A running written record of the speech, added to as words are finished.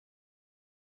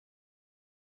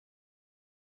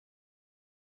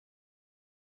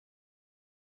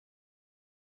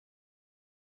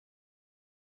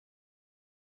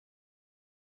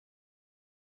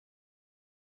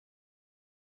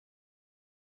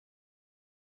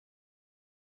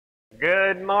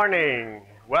Good morning.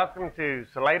 Welcome to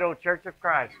Salado Church of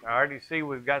Christ. I already see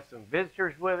we've got some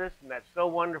visitors with us, and that's so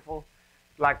wonderful.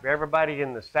 I'd like for everybody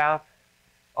in the South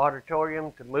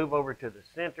Auditorium to move over to the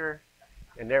center.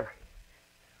 And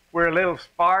we're a little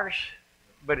sparse,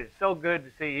 but it's so good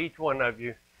to see each one of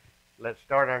you. Let's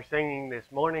start our singing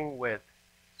this morning with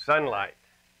Sunlight.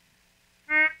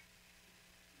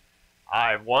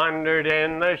 I've wandered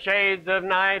in the shades of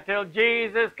night till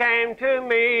Jesus came to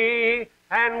me,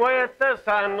 and with the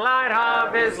sunlight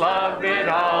of his love did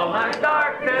all my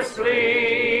darkness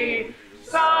flee.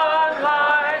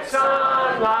 Sunlight,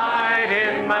 sunlight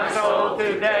in my soul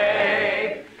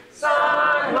today.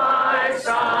 Sunlight,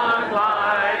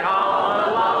 sunlight all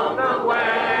along the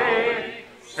way.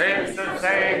 Since the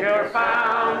Savior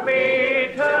found me,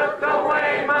 took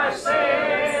away my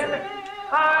sin,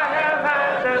 I have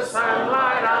had the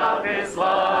sunlight of his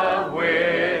love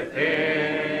within.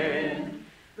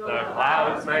 The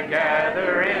clouds may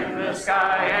gather in the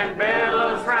sky and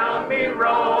billows round me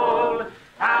roll.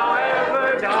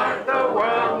 However dark the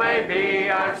world may be,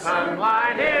 I've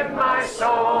sunlight in my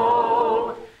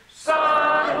soul.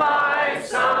 Sunlight,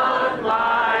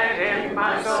 sunlight in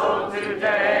my soul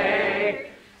today.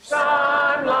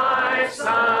 Sunlight,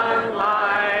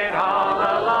 sunlight all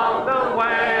along the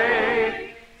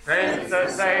way. Since the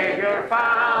Savior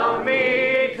found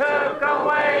me, took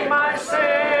away my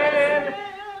sin,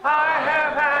 I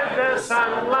have had the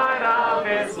sunlight of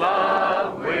his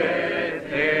love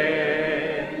within.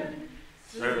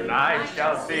 Soon I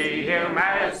shall see him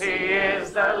as he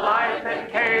is, the light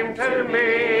that came to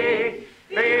me.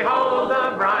 Behold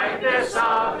the brightness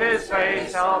of his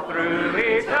face all through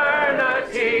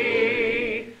eternity.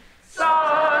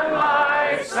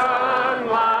 Sunlight,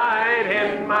 sunlight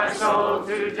in my soul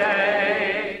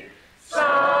today.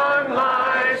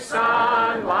 Sunlight,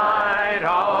 sunlight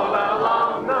all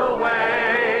along the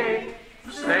way.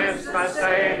 Since my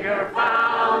Savior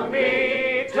found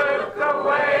me, took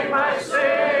away my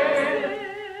sin,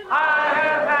 I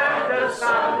have had the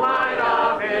sunlight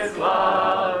of his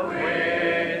love within.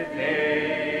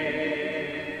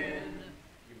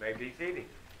 You may be seated.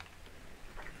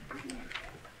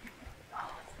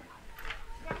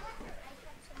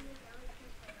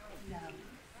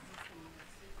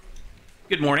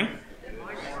 Good morning. I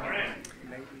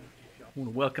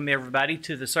want to welcome everybody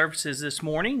to the services this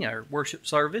morning, our worship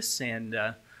service, and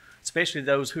especially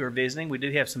those who are visiting. We do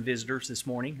have some visitors this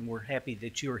morning, and we're happy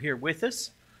that you are here with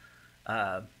us.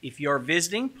 If you are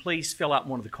visiting, please fill out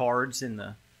one of the cards in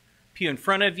the pew in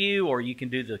front of you, or you can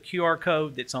do the QR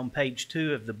code that's on page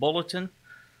 2 of the bulletin.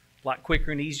 A lot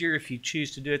quicker and easier if you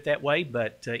choose to do it that way,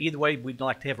 but either way, we'd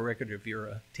like to have a record of your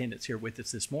attendance here with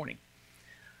us this morning.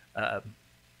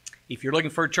 If you're looking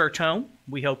for a church home,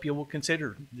 we hope you will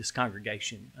consider this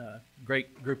congregation.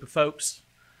 Great group of folks,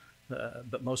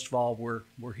 but most of all,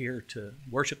 we're here to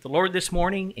worship the Lord this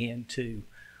morning and to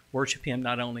worship Him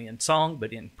not only in song,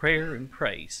 but in prayer and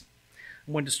praise.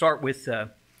 I wanted to start with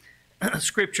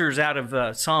scriptures out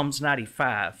of Psalms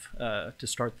 95 to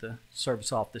start the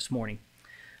service off this morning.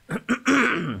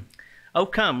 Oh,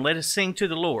 come, let us sing to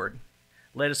the Lord.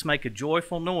 Let us make a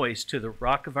joyful noise to the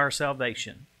rock of our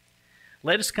salvation.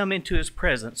 Let us come into his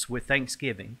presence with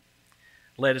thanksgiving.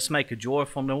 Let us make a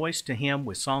joyful noise to him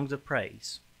with songs of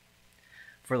praise.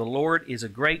 For the Lord is a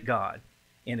great God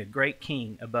and a great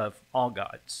King above all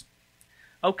gods.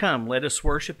 O come, let us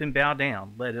worship and bow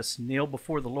down. Let us kneel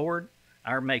before the Lord,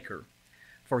 our Maker.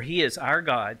 For he is our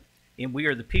God, and we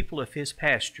are the people of his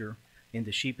pasture and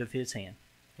the sheep of his hand.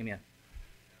 Amen.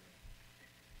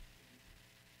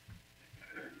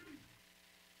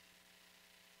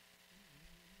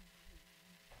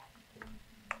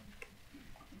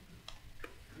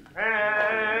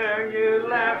 Where you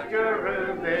left your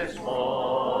room this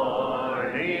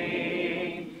morning,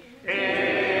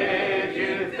 did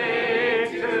you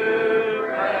think to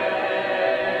pray?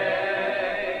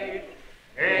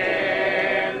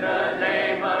 In the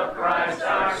name of Christ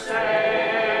our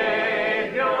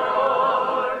Savior,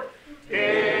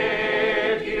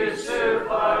 did you sue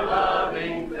for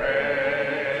loving favor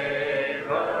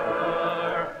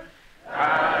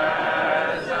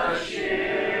as a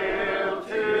shield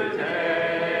today?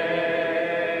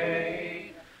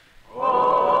 Oh,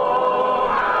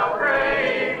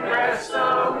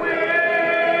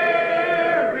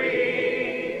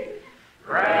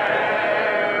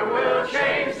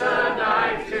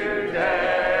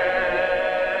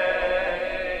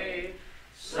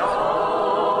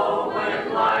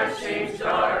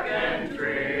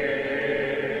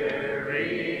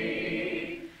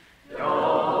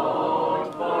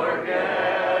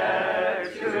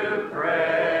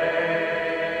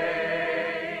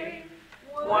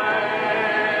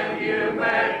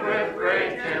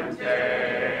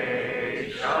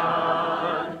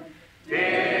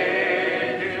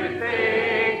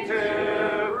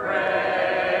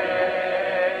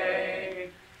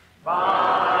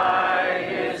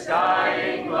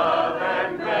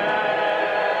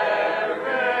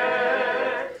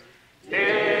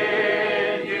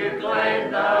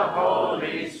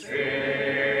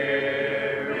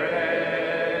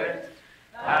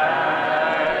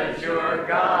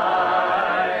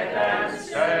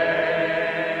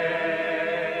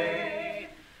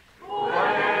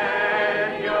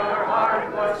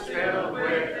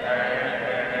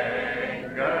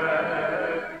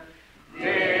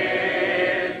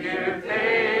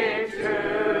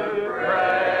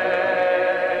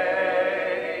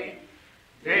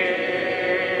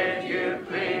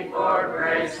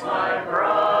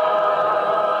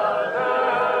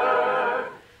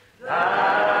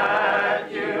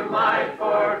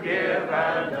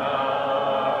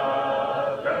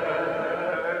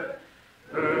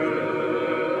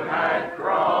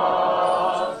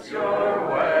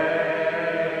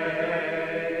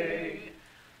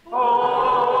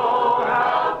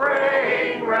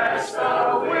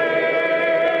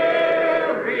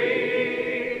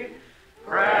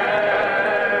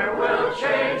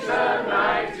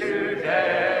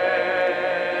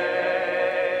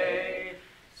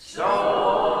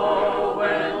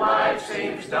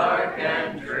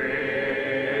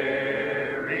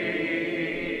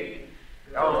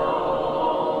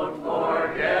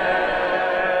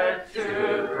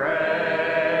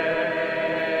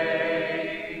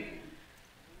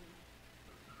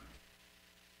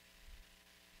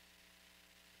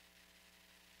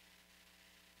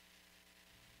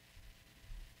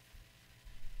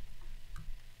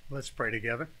 Let's pray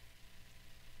together.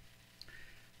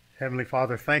 Heavenly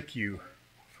Father, thank you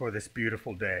for this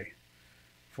beautiful day,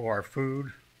 for our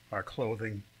food, our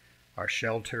clothing, our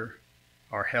shelter,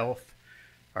 our health,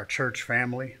 our church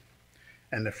family,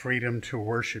 and the freedom to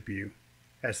worship you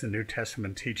as the New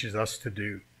Testament teaches us to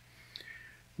do.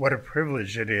 What a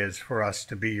privilege it is for us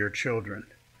to be your children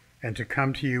and to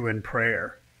come to you in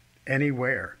prayer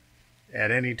anywhere,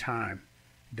 at any time,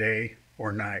 day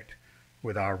or night,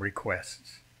 with our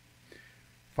requests.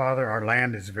 Father, our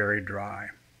land is very dry.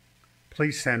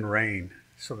 Please send rain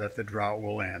so that the drought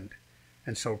will end,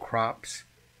 and so crops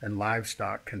and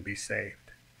livestock can be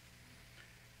saved.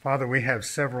 Father, we have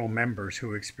several members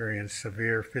who experience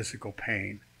severe physical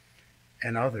pain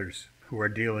and others who are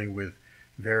dealing with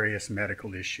various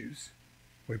medical issues.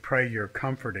 We pray your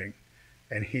comforting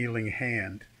and healing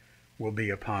hand will be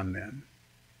upon them.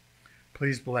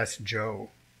 Please bless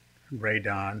Joe, Ray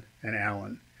Don, and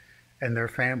Alan and their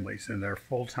families in their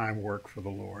full-time work for the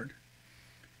Lord.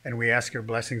 And we ask your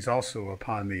blessings also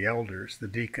upon the elders, the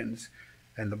deacons,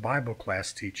 and the Bible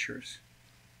class teachers.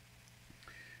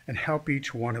 And help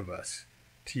each one of us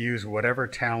to use whatever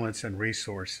talents and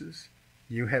resources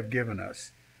you have given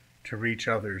us to reach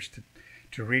others,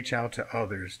 to reach out to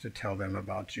others to tell them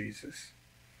about Jesus.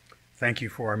 Thank you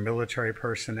for our military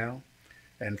personnel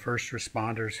and first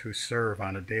responders who serve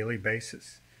on a daily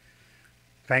basis.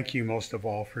 Thank you most of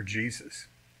all for Jesus,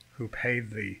 who paid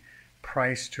the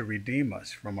price to redeem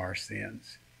us from our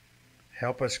sins.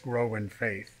 Help us grow in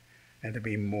faith and to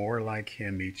be more like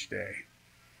him each day.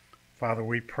 Father,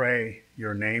 we pray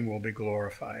your name will be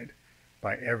glorified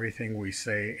by everything we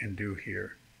say and do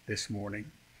here this morning.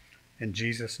 In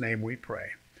Jesus' name we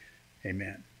pray.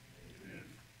 Amen.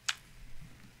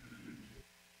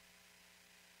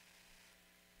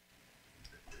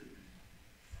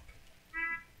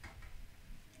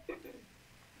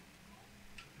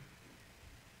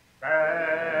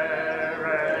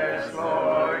 Perish,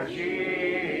 Lord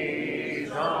Jesus,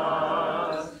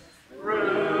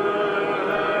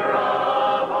 ruler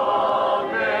of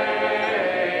all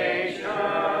nations.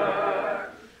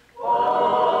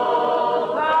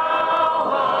 O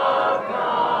thou of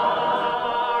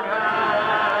God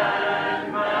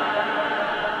and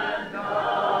man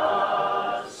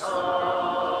the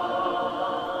Son,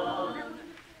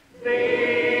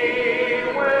 thee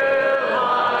will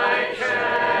I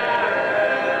cherish,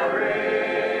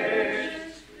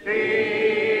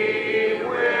 thee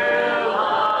will I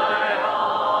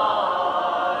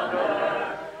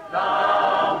honor,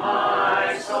 thou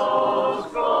my soul's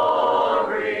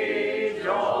glory,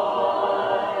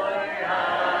 joy,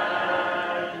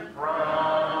 and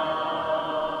crown.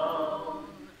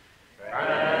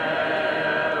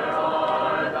 Fair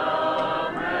are the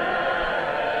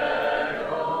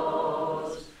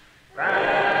meadows,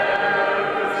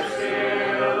 fair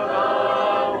still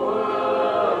the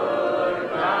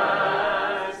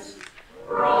woodlands,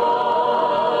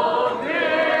 robed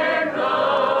in the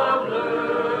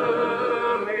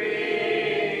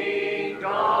blooming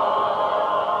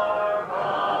garb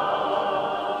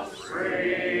of spring.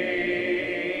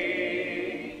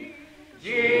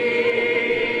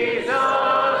 Jesus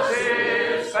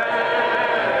is fairer,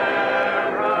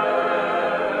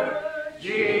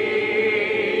 Jesus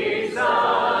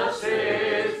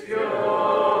is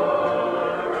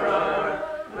purer,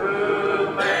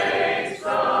 who makes the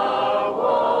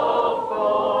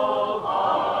woeful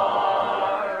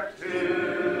heart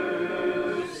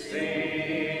to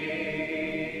sing.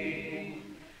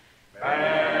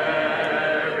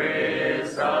 Fair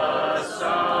is the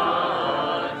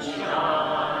sunshine,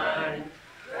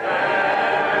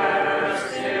 fair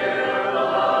still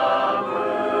the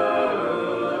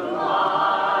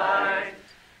moonlight,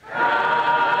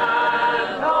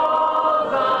 and all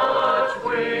the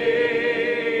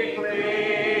twinkling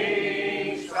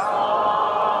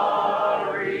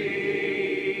starry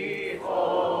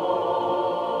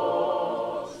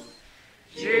host.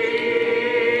 Jesus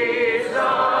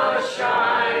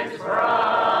shines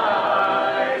brighter,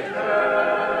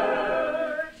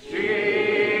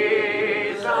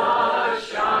 Jesus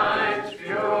shines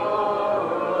purer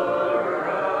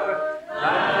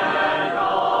than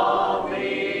all the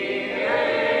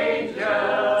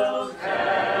angels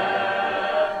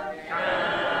heaven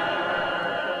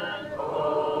can boast.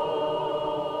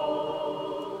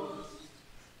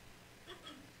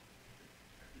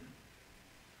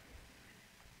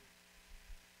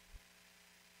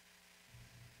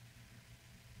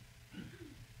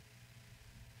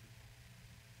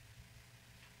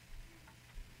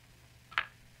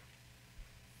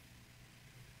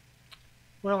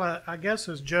 Well, I guess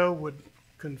as Joe would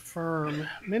confirm,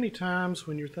 many times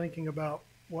when you're thinking about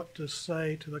what to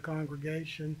say to the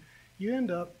congregation, you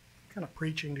end up kind of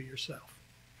preaching to yourself.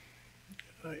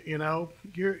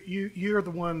 You're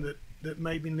the one that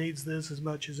maybe needs this as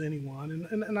much as anyone,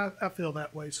 and I feel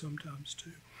that way sometimes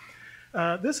too.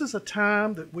 This is a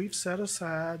time that we've set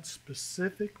aside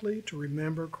specifically to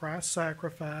remember Christ's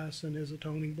sacrifice and his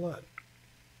atoning blood.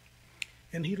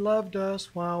 And he loved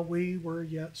us while we were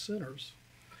yet sinners.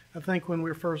 I think when we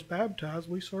were first baptized,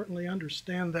 we certainly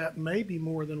understand that maybe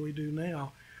more than we do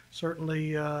now.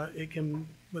 Certainly, it can,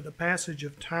 with the passage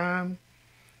of time,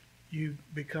 you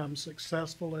become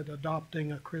successful at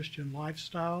adopting a Christian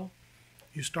lifestyle.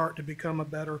 You start to become a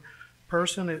better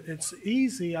person. It's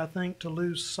easy, I think, to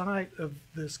lose sight of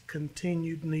this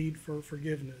continued need for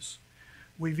forgiveness.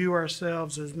 We view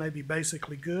ourselves as maybe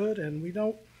basically good, and we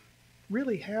don't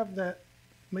really have that,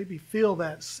 maybe feel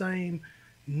that same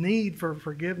need for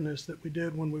forgiveness that we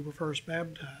did when we were first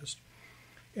baptized.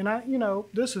 And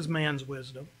this is man's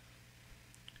wisdom.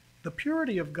 The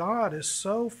purity of God is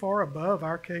so far above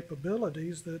our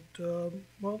capabilities that, the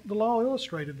law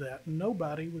illustrated that.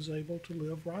 Nobody was able to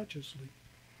live righteously.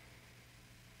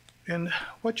 And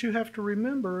what you have to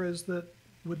remember is that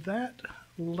with that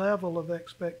level of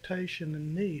expectation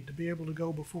and need to be able to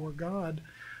go before God,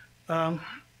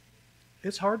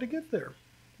 it's hard to get there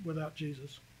without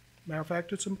Jesus. Matter of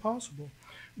fact, it's impossible.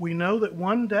 We know that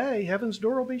one day heaven's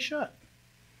door will be shut.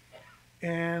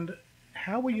 And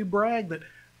how will you brag that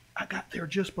I got there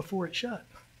just before it shut?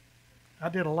 I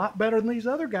did a lot better than these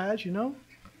other guys,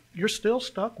 You're still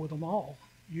stuck with them all.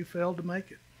 You failed to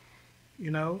make it.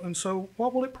 And so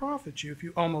what will it profit you if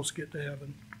you almost get to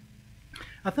heaven?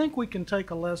 I think we can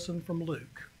take a lesson from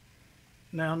Luke.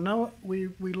 Now, no, we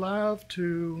love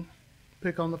to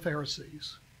pick on the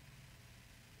Pharisees,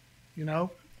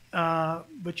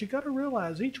 but you got to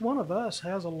realize each one of us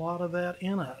has a lot of that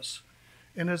in us.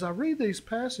 And as I read these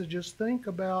passages, think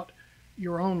about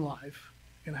your own life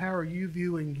and how are you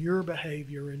viewing your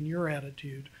behavior and your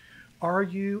attitude. Are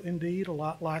you indeed a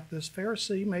lot like this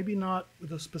Pharisee? Maybe not with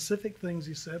the specific things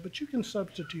he said, but you can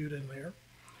substitute in there.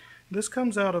 This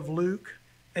comes out of Luke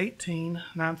 18,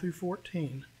 9 through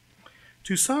 14.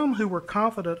 To some who were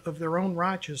confident of their own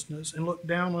righteousness and looked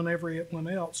down on everyone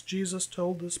else, Jesus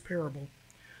told this parable.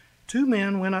 2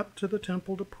 men went up to the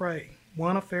temple to pray,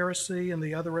 one a Pharisee and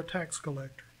the other a tax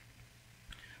collector.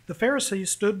 The Pharisee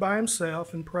stood by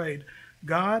himself and prayed,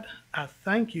 God, I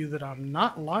thank you that I'm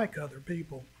not like other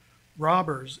people,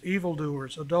 robbers,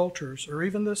 evildoers, adulterers, or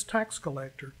even this tax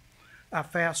collector. I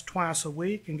fast twice a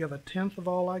week and give 1/10 of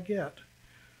all I get.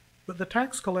 But the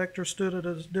tax collector stood at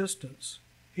a distance.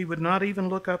 He would not even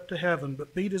look up to heaven,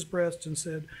 but beat his breast and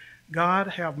said, God,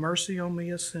 have mercy on me,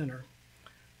 a sinner.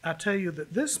 I tell you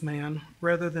that this man,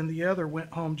 rather than the other,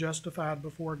 went home justified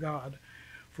before God.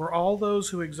 For all those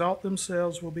who exalt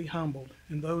themselves will be humbled,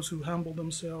 and those who humble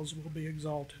themselves will be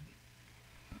exalted.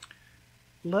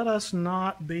 Let us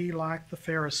not be like the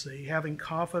Pharisee, having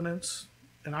confidence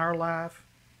in our life,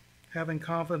 having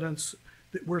confidence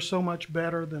that we're so much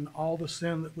better than all the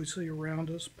sin that we see around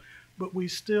us, but we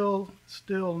still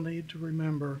need to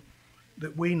remember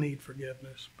that we need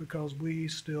forgiveness because we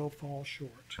still fall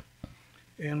short.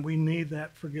 And we need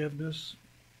that forgiveness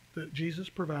that Jesus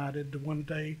provided to one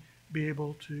day be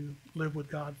able to live with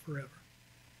God forever.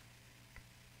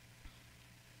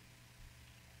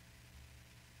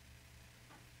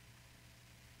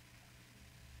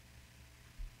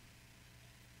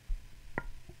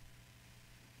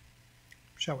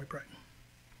 Shall we pray?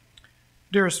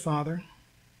 Dearest Father,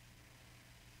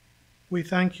 we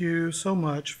thank you so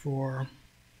much for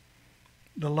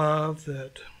the love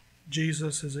that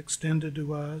Jesus has extended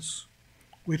to us.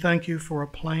 We thank you for a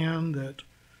plan that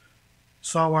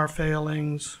saw our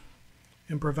failings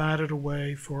and provided a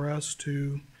way for us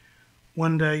to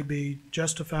one day be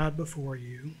justified before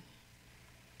you.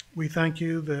 We thank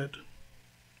you that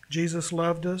Jesus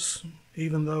loved us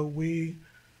even though we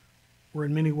were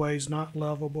in many ways not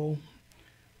lovable,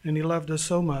 and he loved us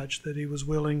so much that he was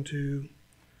willing to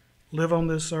live on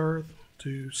this earth,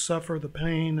 to suffer the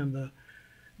pain and the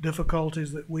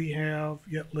difficulties that we have,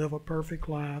 yet live a perfect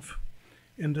life.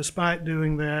 And despite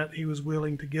doing that, he was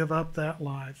willing to give up that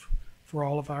life for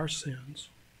all of our sins.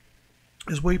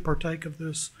 As we partake of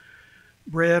this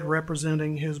bread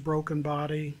representing his broken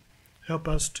body, help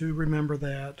us to remember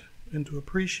that and to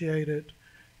appreciate it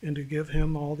and to give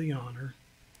him all the honor.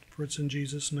 For it's in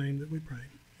Jesus' name that we pray.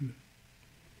 Amen.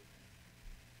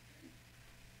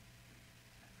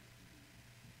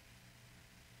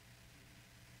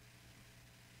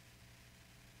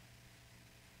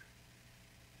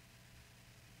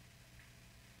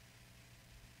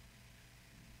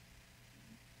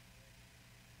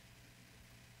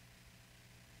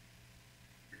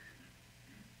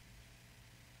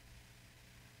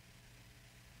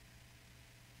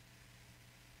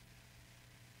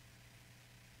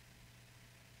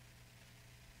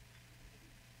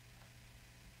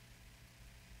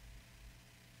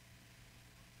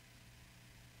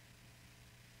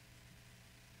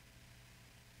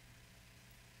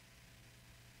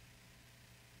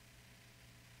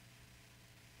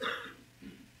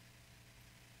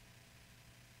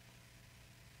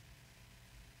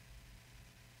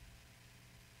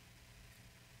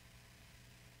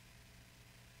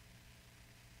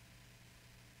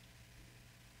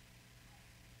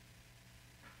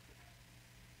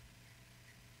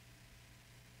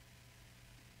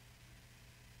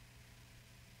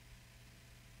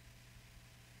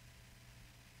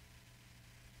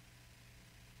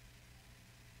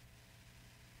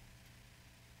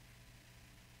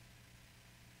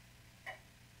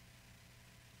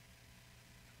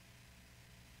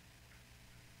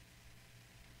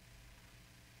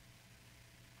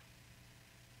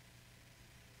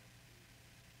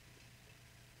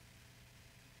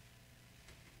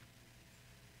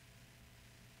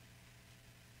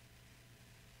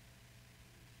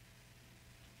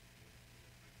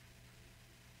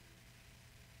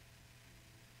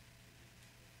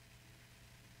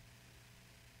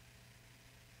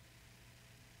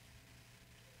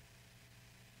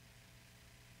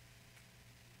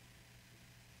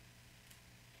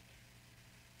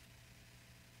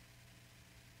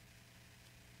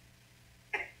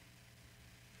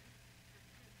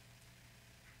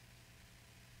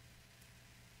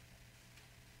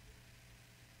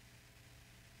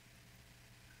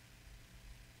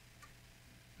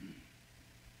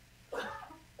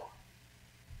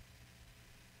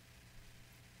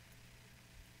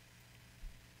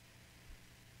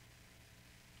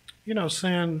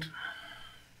 Sin,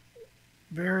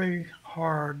 very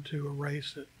hard to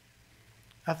erase it.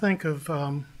 I think of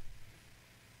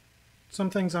some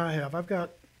things I have. I've got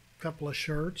a couple of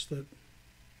shirts that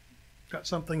got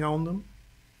something on them.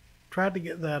 Tried to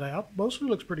get that out. Mostly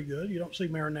looks pretty good. You don't see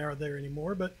marinara there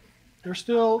anymore, but there's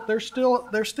still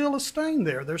a stain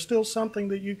there. There's still something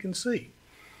that you can see.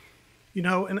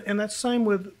 And that's the same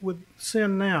with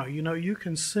sin now. You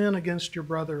can sin against your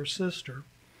brother or sister,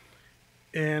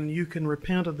 and you can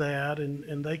repent of that,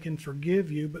 and they can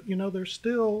forgive you, but there's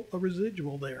still a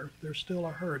residual there. There's still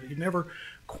a hurt. You never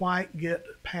quite get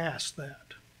past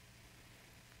that.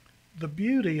 The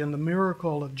beauty and the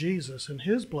miracle of Jesus and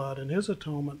his blood and his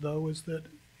atonement, though, is that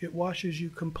it washes you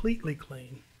completely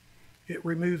clean. It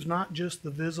removes not just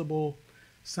the visible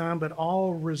sign, but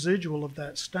all residual of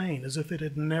that stain, as if it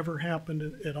had never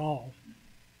happened at all.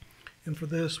 And for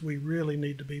this, we really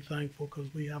need to be thankful,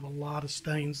 because we have a lot of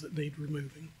stains that need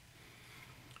removing.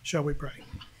 Shall we pray?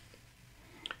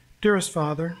 Dearest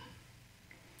Father,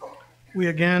 we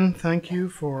again thank you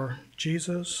for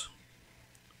Jesus.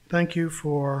 Thank you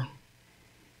for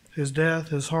his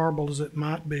death, as horrible as it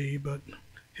might be, but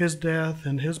his death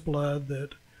and his blood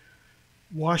that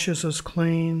washes us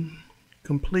clean,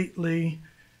 completely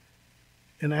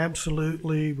and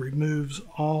absolutely removes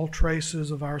all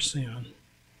traces of our sin.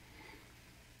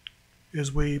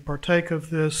 As we partake of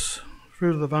this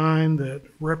fruit of the vine that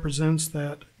represents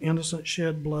that innocent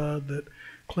shed blood that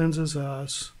cleanses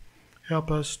us,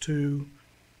 help us to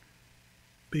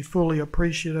be fully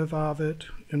appreciative of it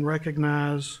and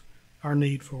recognize our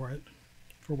need for it.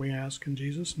 For we ask in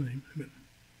Jesus' name, amen.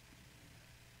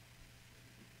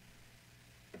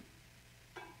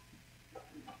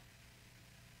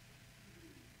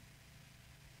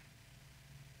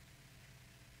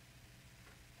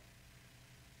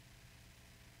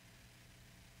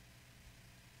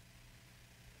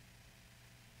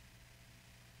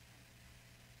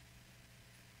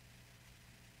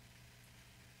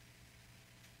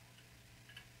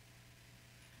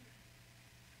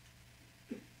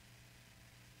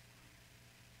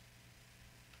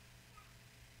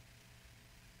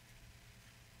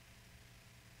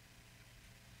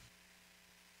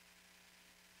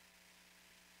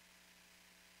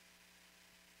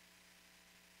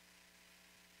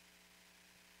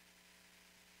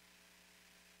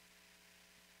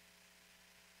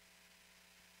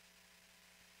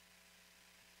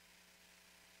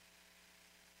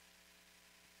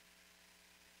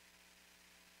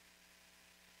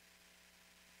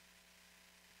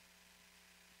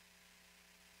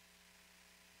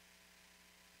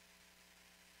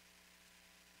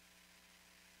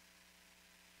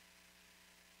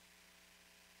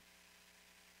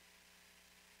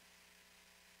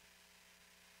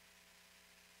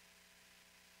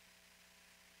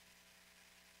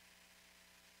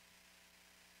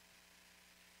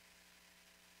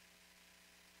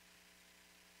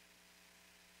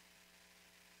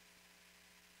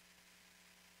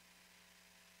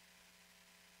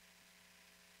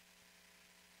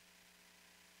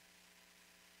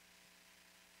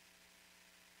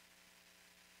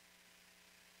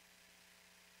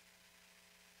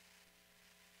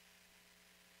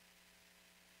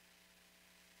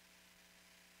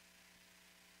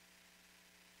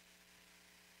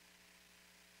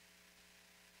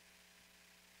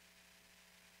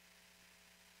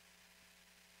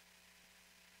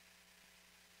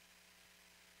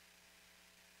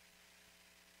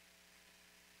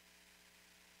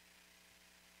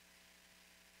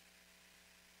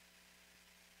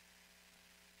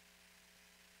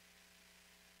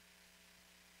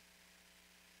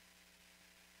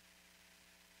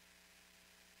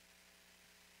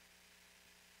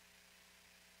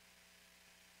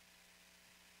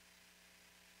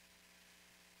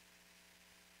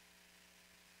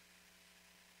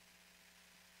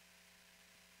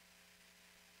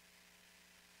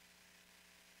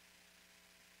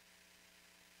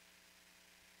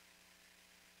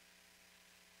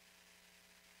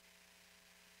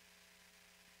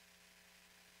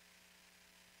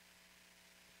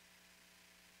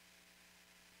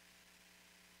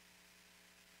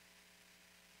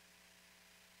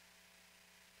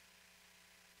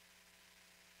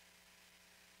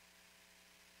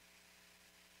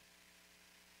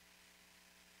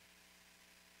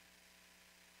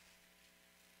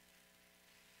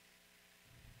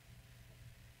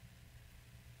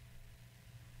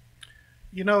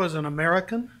 As an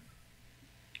American,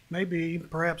 maybe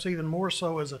perhaps even more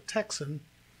so as a Texan,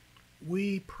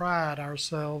 we pride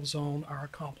ourselves on our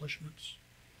accomplishments,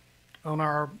 on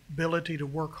our ability to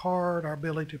work hard, our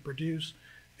ability to produce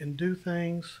and do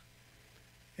things.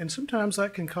 And sometimes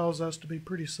that can cause us to be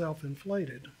pretty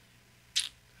self-inflated.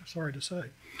 Sorry to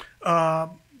say.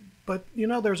 But,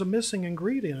 there's a missing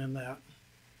ingredient in that.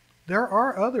 There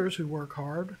are others who work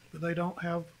hard, but they don't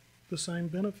have the same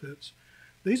benefits.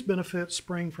 These benefits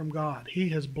spring from God. He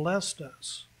has blessed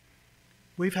us.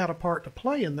 We've had a part to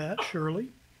play in that, surely,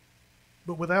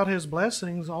 but without His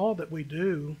blessings, all that we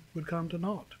do would come to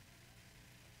naught.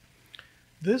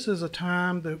 This is a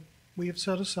time that we have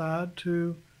set aside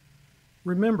to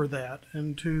remember that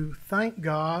and to thank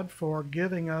God for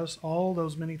giving us all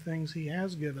those many things He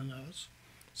has given us,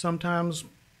 sometimes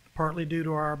partly due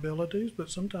to our abilities,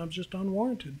 but sometimes just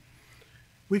unwarranted.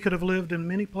 We could have lived in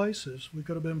many places. We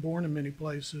could have been born in many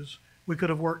places. We could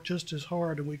have worked just as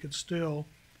hard, and we could still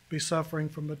be suffering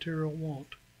from material want.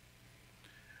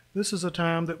 This is a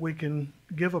time that we can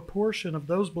give a portion of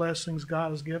those blessings God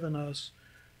has given us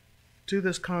to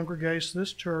this congregation,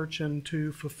 this church, and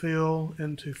to fulfill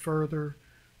and to further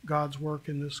God's work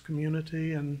in this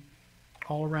community and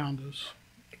all around us.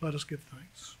 Let us give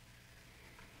thanks.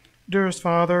 Dearest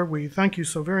Father, we thank you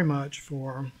so very much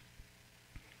for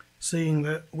seeing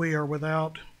that we are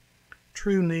without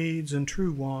true needs and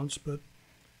true wants, but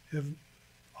have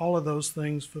all of those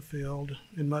things fulfilled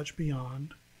and much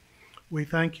beyond. We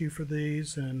thank you for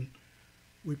these, and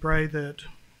we pray that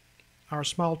our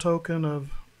small token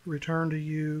of return to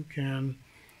you can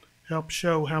help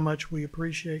show how much we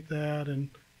appreciate that,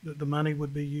 and that the money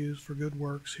would be used for good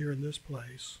works here in this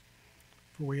place.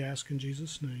 For we ask in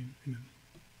Jesus' name, amen.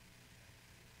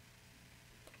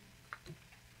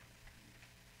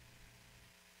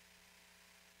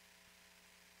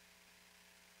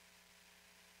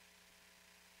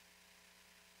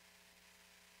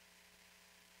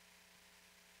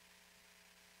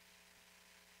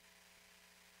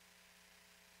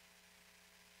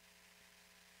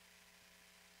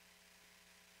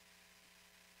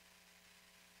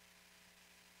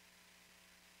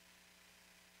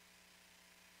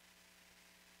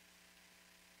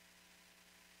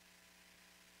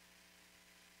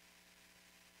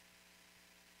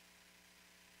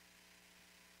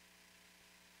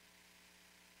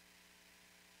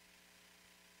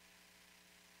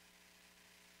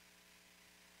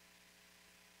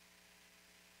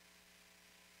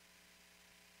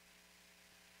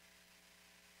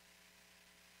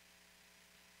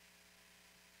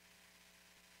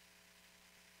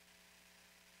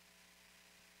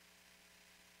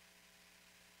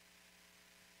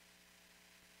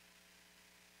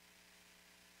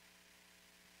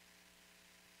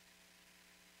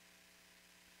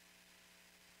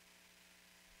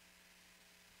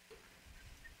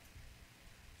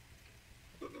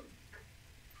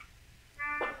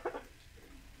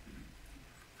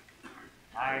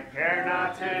 I care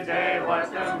not today what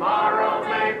tomorrow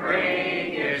may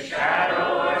bring, if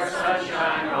shadow or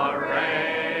sunshine or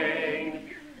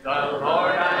rain. The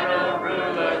Lord I know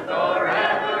ruleth o'er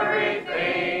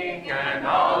everything, and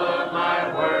all of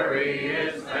my worry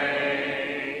is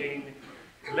vain.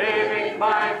 Living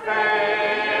by faith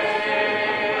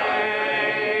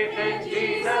in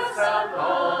Jesus alone,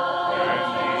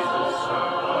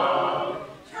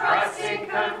 trusting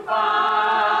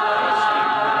confiding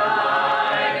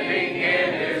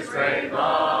in His great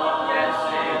love, yes,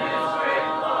 in His great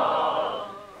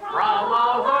love, from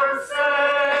all forsaken,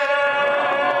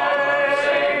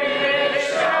 His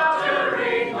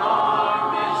sheltering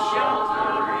arm,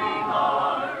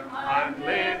 I'm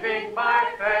living by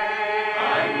faith,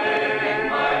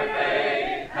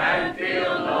 and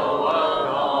feel no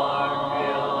alarm.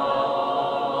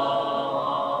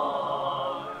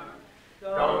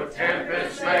 Though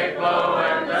tempests may blow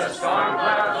and the storm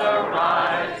clouds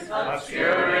arise,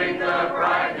 obscuring the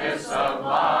brightness of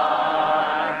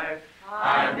life,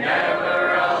 I'm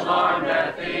never alarmed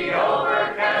at the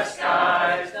overcast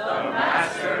skies. The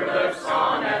Master looks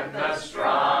on at the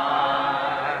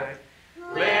strife.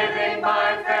 Living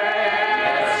by faith,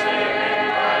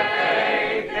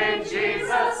 in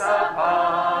Jesus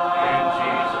above,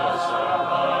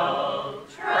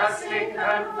 trusting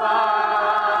confiding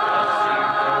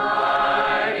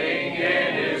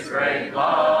in His great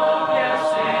love,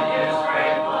 yes, in His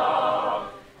great love,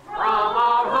 from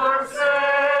all harm's sake,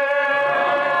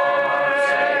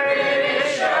 His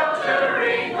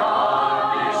sheltering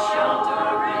arm,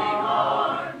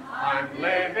 I'm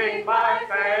living by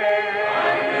faith,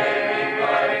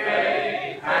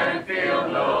 and feel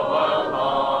no alarm.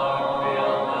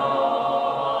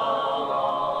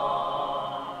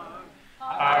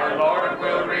 Our Lord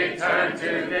will return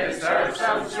to this earth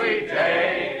some sweet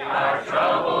day. Our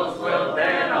troubles will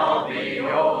then all be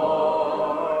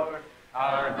o'er.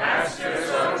 Our Master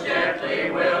so gently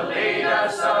will lead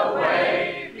us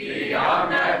away,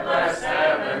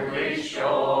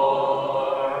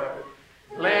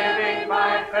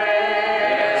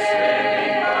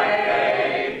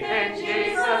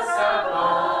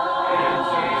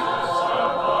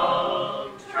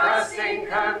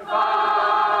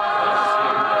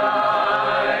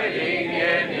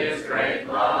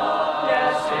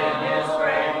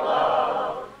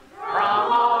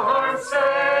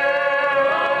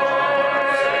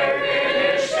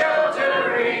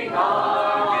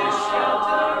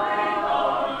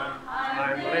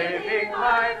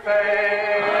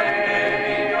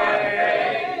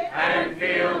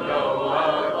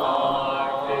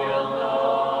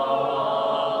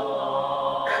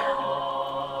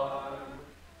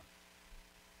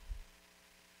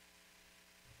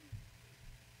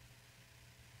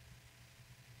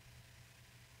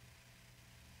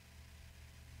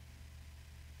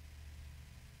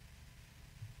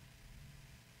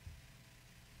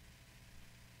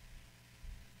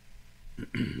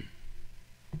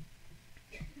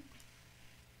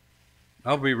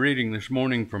 I'll be reading this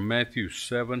morning from Matthew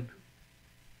 7,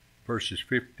 verses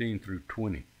 15 through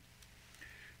 20.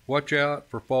 Watch out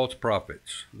for false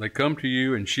prophets. They come to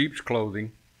you in sheep's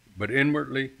clothing, but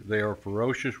inwardly they are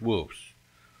ferocious wolves.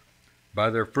 By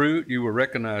their fruit you will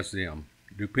recognize them.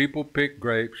 Do people pick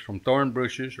grapes from thorn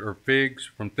bushes or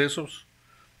figs from thistles?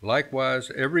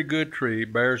 Likewise, every good tree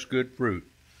bears good fruit,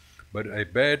 but a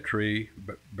bad tree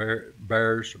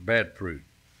bears bad fruit.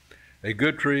 A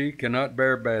good tree cannot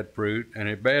bear bad fruit, and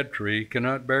a bad tree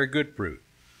cannot bear good fruit.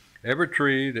 Every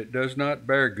tree that does not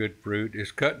bear good fruit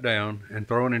is cut down and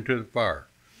thrown into the fire.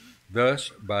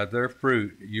 Thus, by their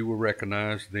fruit you will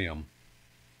recognize them.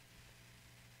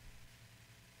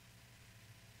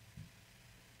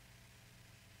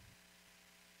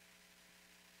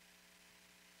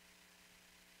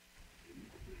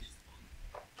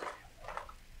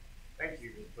 Thank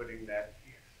you for putting that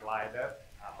slide up.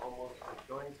 I almost was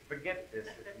going to forget this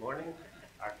morning.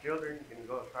 Our children can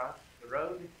go across the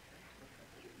road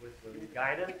with some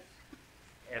guidance,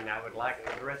 and I would like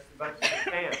for the rest of us to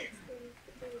stand.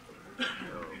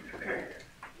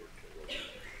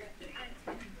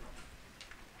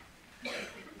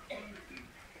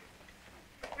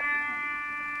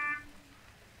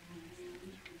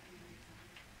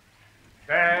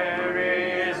 There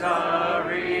is a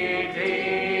Redeemer,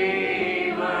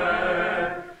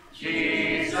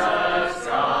 Jesus,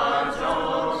 God's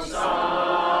own Son,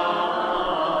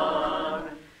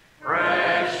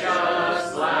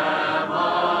 precious Lamb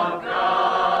of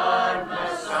God,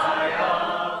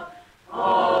 Messiah,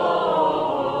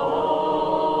 Holy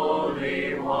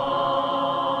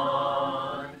One.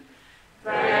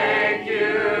 Thank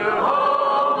you,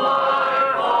 oh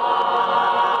my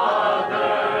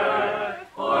Father,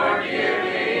 for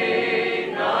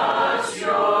giving us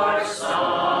your Son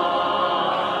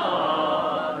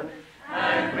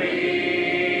and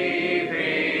leaving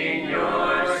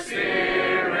your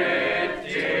Spirit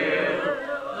till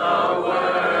the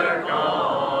work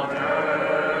on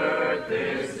earth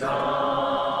is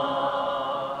done.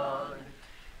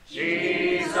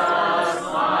 Jesus,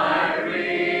 my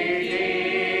Redeemer,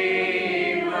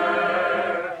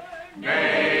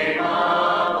 name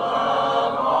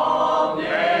above all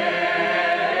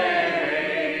names,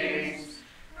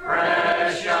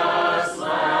 precious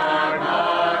Lamb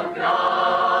of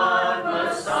God,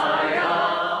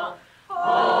 Messiah,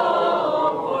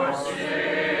 oh, for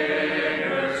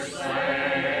sinners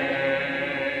slain.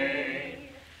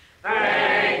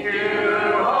 Thank you,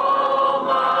 oh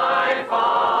my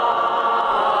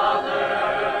Father,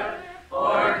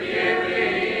 for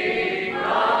giving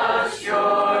us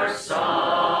your Son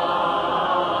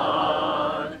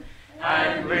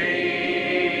and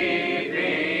leaving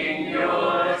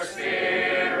your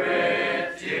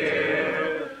Spirit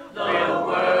till the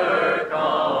work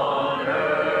on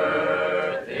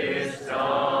earth is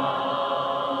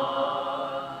done.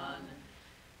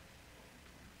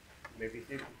 Maybe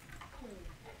seated.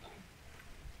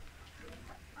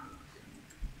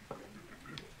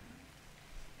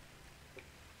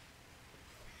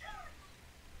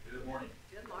 Good morning.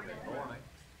 Good morning. Good morning.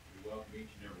 We welcome each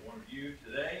and every one of you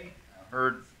today. I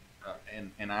heard,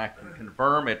 and I can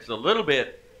confirm it's a little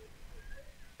bit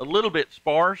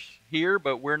sparse here,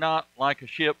 but we're not like a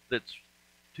ship that's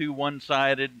too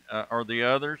one-sided or the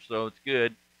other, so it's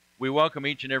good. We welcome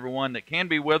each and every one that can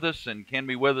be with us and can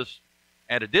be with us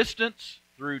at a distance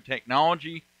through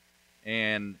technology,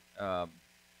 and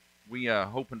we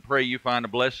hope and pray you find a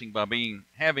blessing by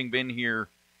having been here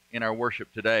in our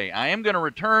worship today. I am going to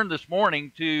return this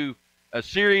morning to a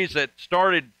series that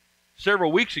started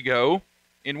several weeks ago,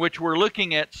 in which we're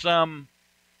looking at some,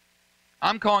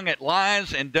 I'm calling it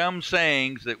lies and dumb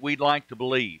sayings that we'd like to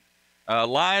believe.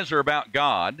 Lies are about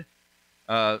God,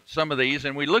 some of these,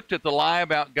 and we looked at the lie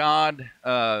about God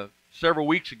several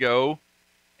weeks ago,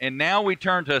 and now we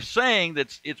turn to a saying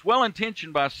it's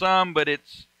well-intentioned by some, but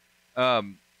it's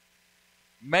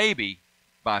maybe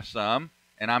by some,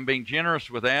 and I'm being generous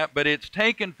with that, but it's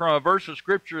taken from a verse of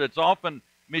Scripture that's often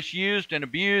misused and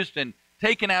abused and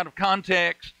taken out of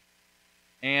context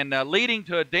and leading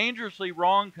to a dangerously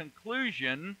wrong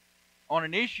conclusion on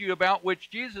an issue about which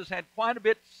Jesus had quite a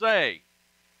bit to say,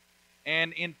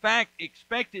 and in fact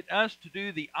expected us to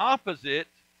do the opposite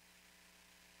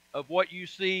of what you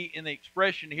see in the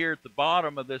expression here at the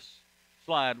bottom of this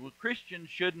slide. Well, Christians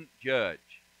shouldn't judge.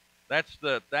 That's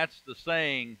the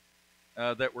saying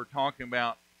that we're talking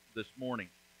about this morning.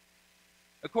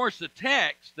 Of course, the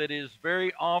text that is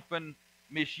very often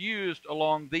misused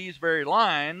along these very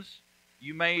lines,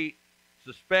 you may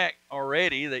suspect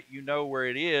already that you know where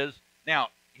it is. Now,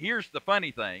 here's the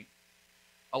funny thing.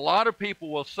 A lot of people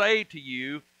will say to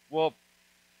you, well,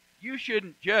 you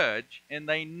shouldn't judge, and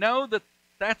they know that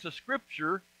that's a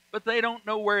scripture, but they don't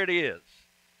know where it is.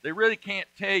 They really can't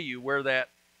tell you where that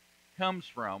comes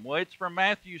from. Well, it's from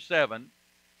Matthew 7,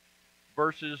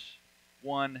 verses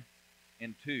 1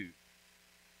 and 2.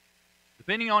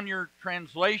 Depending on your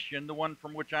translation, the one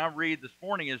from which I read this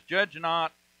morning is, "Judge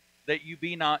not that you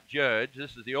be not judged."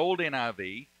 This is the old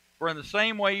NIV. "For in the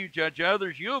same way you judge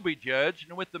others, you'll be judged,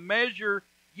 and with the measure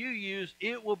you use,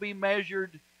 it will be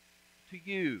measured to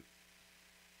you."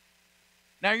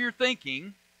 Now you're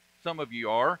thinking, some of you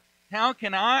are, how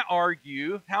can I,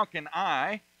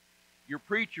 your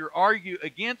preacher, argue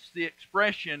against the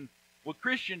expression, well,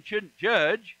 Christians shouldn't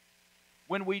judge,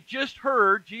 when we just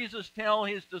heard Jesus tell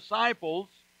his disciples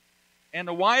and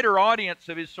the wider audience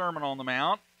of his Sermon on the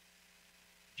Mount,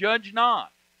 judge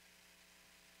not.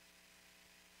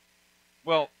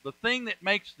 Well, the thing that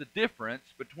makes the difference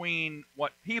between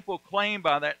what people claim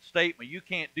by that statement, you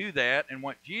can't do that, and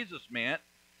what Jesus meant,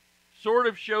 sort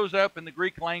of shows up in the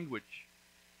Greek language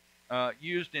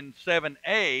used in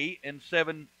 7a and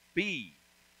 7b.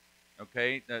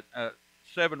 Okay,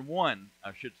 7:1,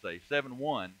 I should say,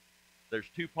 7:1. There's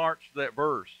two parts to that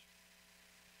verse.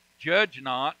 Judge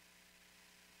not,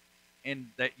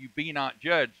 and that you be not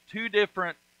judged. Two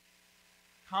different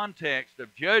contexts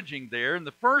of judging there. And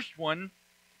the first one,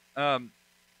 and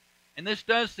this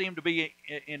does seem to be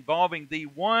involving the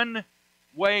one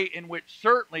way in which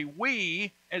certainly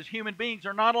we as human beings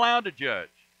are not allowed to judge,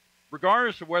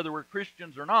 regardless of whether we're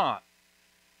Christians or not.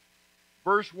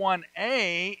 Verse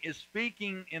 1a is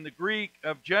speaking in the Greek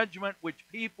of judgment which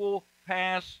people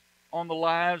pass on the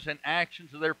lives and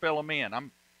actions of their fellow men.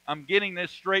 I'm getting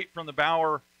this straight from the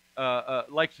Bauer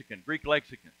lexicon, Greek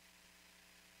lexicon.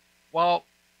 While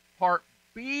part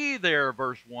B there,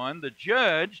 verse 1, the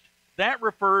judged, that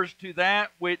refers to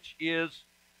that which is,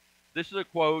 this is a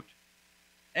quote,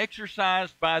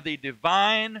 exercised by the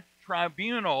divine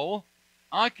tribunal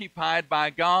occupied by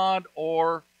God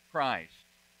or Christ.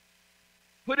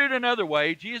 Put it another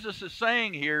way, Jesus is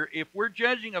saying here, if we're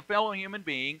judging a fellow human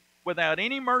being without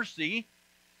any mercy,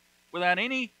 without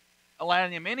any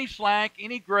allowing him any slack,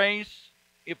 any grace,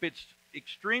 if it's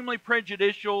extremely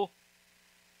prejudicial,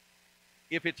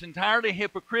 if it's entirely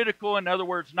hypocritical, in other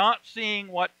words, not seeing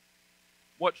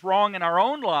what's wrong in our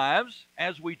own lives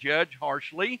as we judge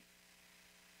harshly,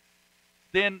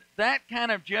 then that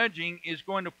kind of judging is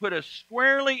going to put us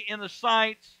squarely in the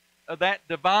sights of that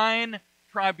divine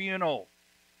tribunal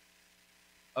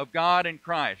of God and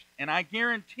Christ. And I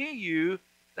guarantee you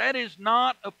that is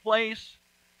not a place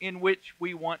in which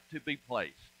we want to be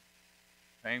placed.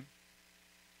 Okay?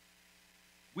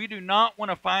 We do not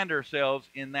want to find ourselves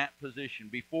in that position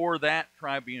before that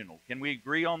tribunal. Can we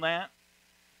agree on that?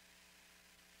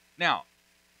 Now,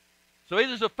 so it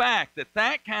is a fact that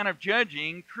that kind of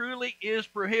judging truly is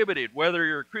prohibited, whether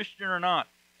you're a Christian or not.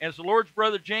 As the Lord's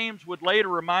brother James would later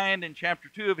remind in chapter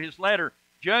 2 of his letter,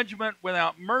 judgment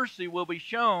without mercy will be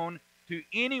shown to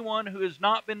anyone who has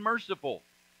not been merciful.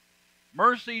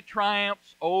 Mercy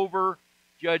triumphs over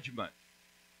judgment.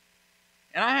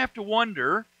 And I have to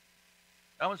wonder,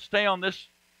 I want to stay on this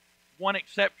one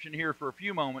exception here for a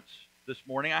few moments this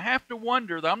morning. I have to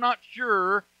wonder, that I'm not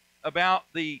sure about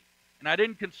and I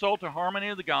didn't consult a harmony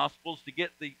of the Gospels to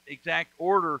get the exact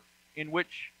order in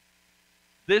which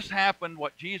this happened,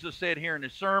 what Jesus said here in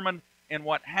his sermon, and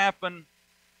what happened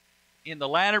in the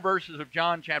latter verses of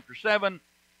John chapter 7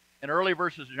 and early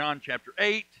verses of John chapter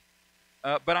 8.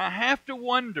 But I have to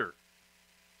wonder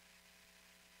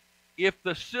if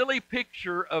the silly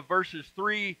picture of verses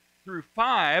 3 through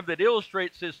 5 that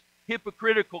illustrates this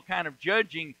hypocritical kind of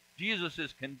judging Jesus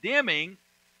is condemning,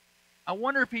 I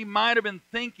wonder if he might have been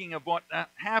thinking of what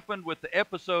happened with the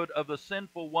episode of the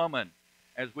sinful woman,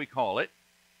 as we call it,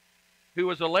 who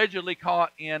was allegedly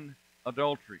caught in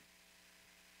adultery.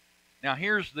 Now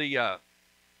here's the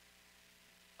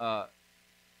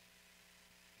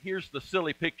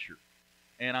silly picture.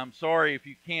 And I'm sorry if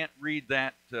you can't read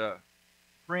that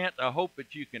print. I hope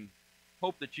that you can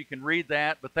read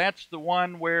that. But that's the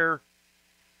one where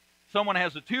someone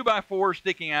has a 2x4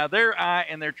 sticking out of their eye,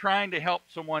 and they're trying to help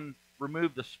someone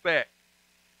remove the speck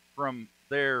from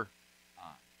their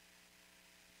eye.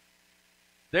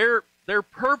 They're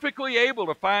perfectly able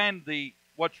to find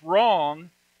what's wrong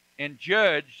and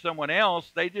judge someone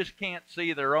else. They just can't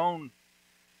see their own,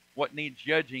 what needs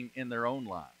judging in their own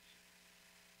lives.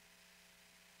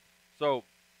 So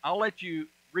I'll let you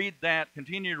read that,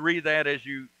 continue to read that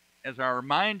as I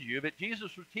remind you that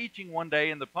Jesus was teaching one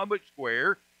day in the public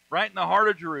square, right in the heart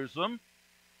of Jerusalem,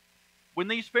 when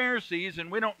these Pharisees,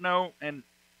 and we don't know, and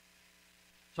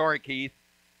sorry, Keith,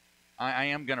 I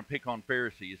am going to pick on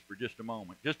Pharisees for just a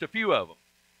moment, just a few of them.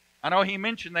 I know he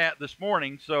mentioned that this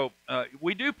morning, so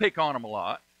we do pick on them a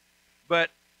lot. But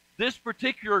this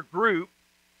particular group,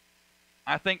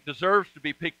 I think, deserves to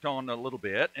be picked on a little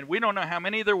bit. And we don't know how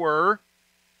many there were.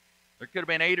 There could have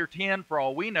been 8 or 10 for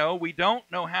all we know. We don't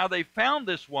know how they found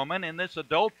this woman and this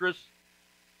adulterous,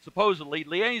 supposedly,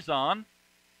 liaison.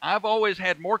 I've always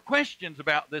had more questions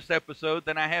about this episode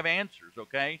than I have answers,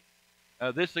 okay?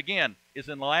 This, again, is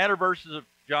in the latter verses of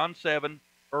John 7,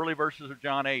 early verses of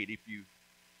John 8,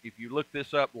 if you look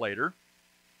this up later.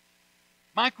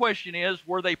 My question is,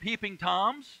 were they peeping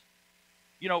Toms?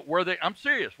 You know, I'm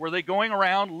serious, were they going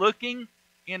around looking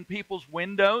in people's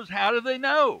windows? How do they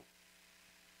know?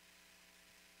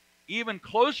 Even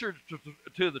closer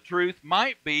to the truth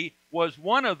might be, was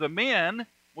one of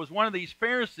these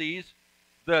Pharisees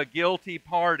the guilty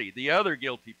party, the other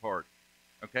guilty party?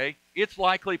 Okay? It's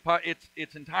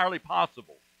entirely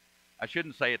possible. I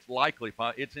shouldn't say it's likely,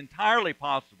 it's entirely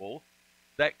possible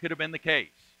that could have been the case.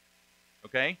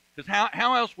 Okay? Because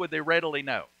how else would they readily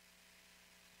know?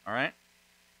 All right?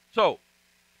 So,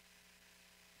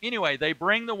 anyway, they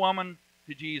bring the woman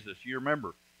to Jesus, you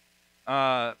remember.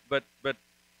 But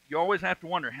you always have to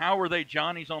wonder, how were they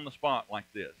Johnnies on the spot like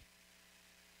this?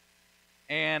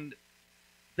 And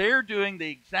they're doing the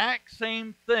exact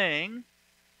same thing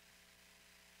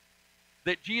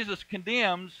that Jesus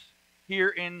condemns here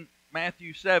in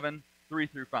Matthew 7, 3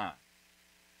 through 5.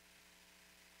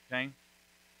 Okay?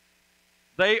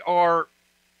 They are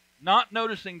not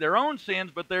noticing their own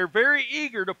sins, but they're very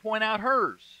eager to point out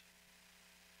hers.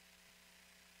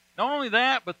 Not only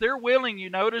that, but they're willing, you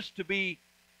notice, to be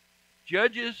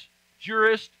judges,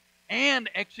 jurists, and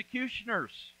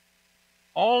executioners.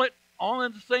 All at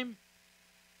the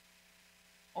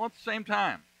same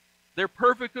time. They're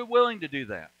perfectly willing to do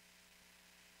that.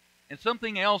 And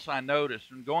something else I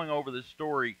noticed in going over this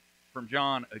story from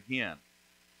John again.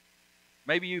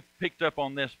 Maybe you've picked up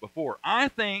on this before. I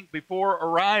think before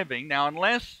arriving, now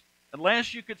unless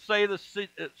you could say the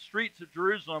streets of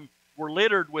Jerusalem were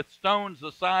littered with stones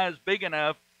the size big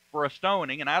enough for a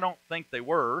stoning, and I don't think they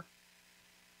were,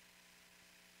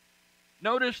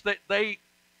 notice that they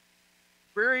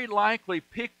very likely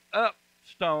picked up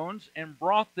stones and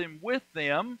brought them with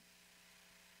them.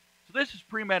 So this is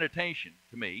premeditation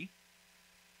to me.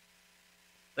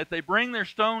 That they bring their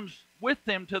stones with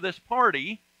them to this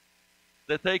party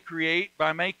that they create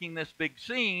by making this big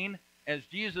scene as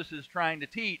Jesus is trying to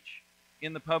teach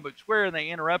in the public square, and they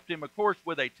interrupt him, of course,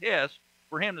 with a test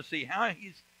for him to see how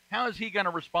is he going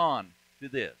to respond to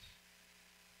this.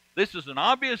 This is an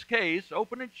obvious case,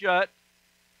 open and shut.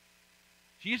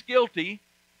 She's guilty.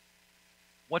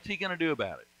 What's he going to do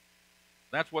about it?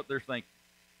 That's what they're thinking.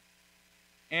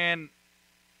 And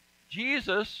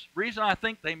Jesus, reason I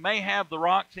think they may have the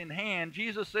rocks in hand,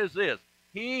 Jesus says this,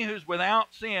 he who's without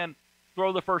sin,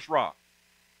 throw the first rock.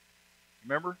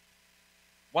 Remember?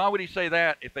 Why would he say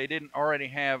that if they didn't already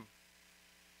have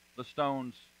the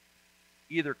stones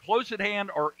either close at hand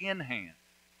or in hand?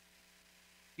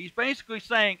 He's basically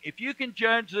saying, if you can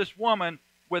judge this woman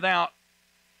without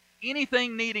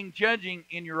anything needing judging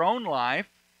in your own life,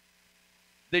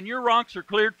 then your rocks are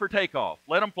cleared for takeoff.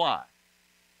 Let them fly.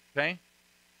 Okay?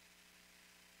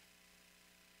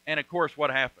 And of course,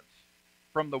 what happens?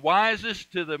 From the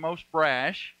wisest to the most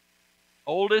brash,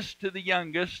 oldest to the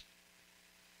youngest,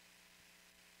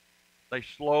 they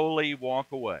slowly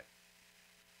walk away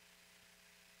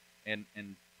and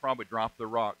probably drop the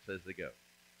rocks as they go.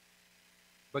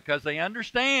 Because they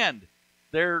understand,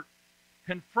 they're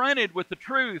confronted with the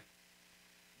truth.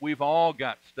 We've all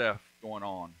got stuff going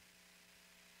on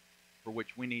for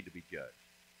which we need to be judged.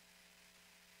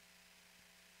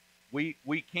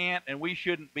 We can't and we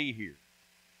shouldn't be here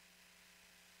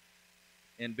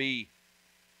and be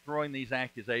throwing these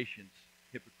accusations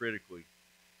hypocritically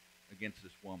against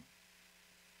this woman.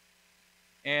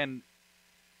 And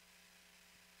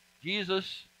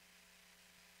Jesus,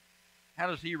 how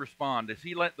does he respond? Does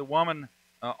he let the woman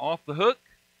off the hook?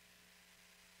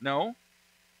 No.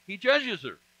 He judges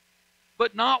her,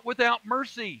 but not without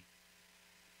mercy.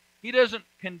 He doesn't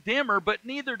condemn her, but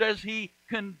neither does he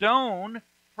condone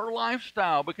her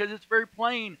lifestyle, because it's very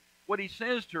plain what he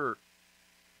says to her.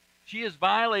 She is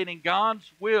violating God's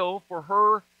will for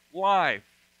her life.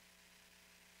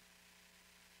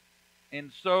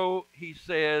 And so he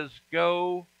says,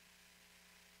 go,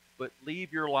 but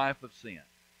leave your life of sin.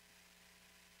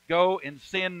 Go and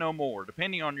sin no more,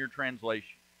 depending on your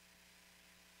translation.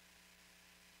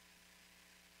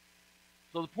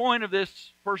 So the point of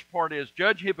this first part is,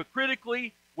 judge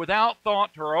hypocritically without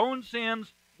thought to our own sins.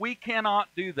 We cannot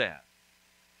do that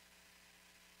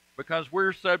because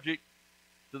we're subject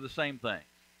to the same thing.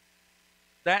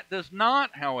 That does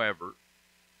not, however,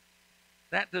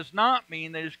 that does not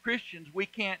mean that as Christians we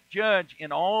can't judge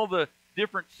in all the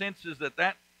different senses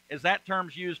as that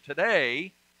term's used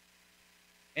today.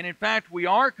 And in fact, we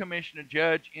are commissioned to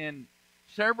judge in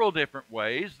several different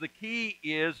ways. The key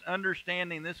is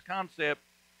understanding this concept.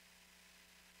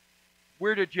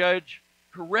 We're to judge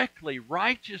correctly,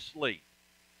 righteously.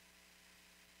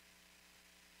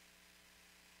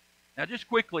 Now, just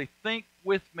quickly, think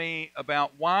with me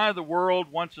about why the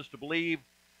world wants us to believe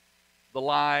the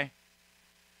lie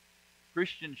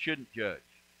Christians shouldn't judge.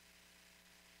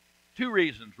 Two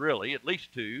reasons, really, at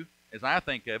least two, as I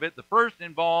think of it. The first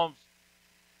involves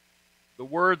the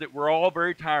word that we're all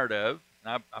very tired of.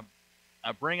 And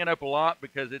I bring it up a lot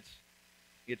because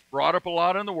it's brought up a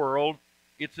lot in the world.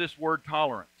 It's this word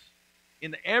tolerance.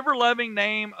 In the ever-loving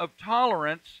name of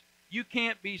tolerance, you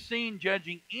can't be seen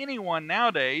judging anyone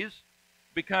nowadays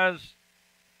because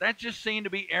that just seemed to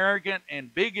be arrogant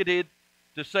and bigoted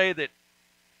to say that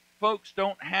folks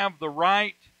don't have the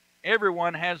right,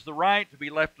 everyone has the right to be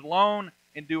left alone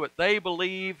and do what they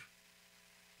believe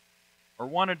or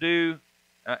want to do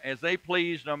as they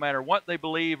please, no matter what they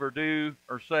believe or do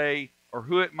or say or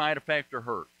who it might affect or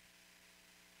hurt.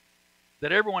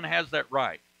 That everyone has that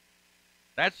right.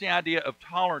 That's the idea of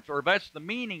tolerance, or that's the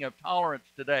meaning of tolerance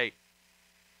today.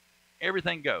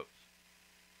 Everything goes.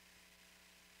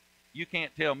 You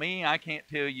can't tell me, I can't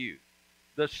tell you.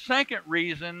 The second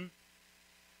reason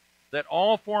that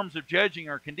all forms of judging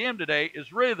are condemned today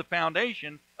is really the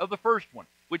foundation of the first one,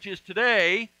 which is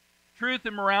today, truth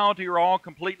and morality are all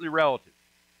completely relative.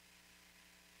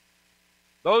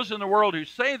 Those in the world who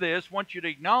say this want you to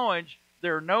acknowledge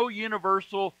there are no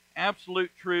universal,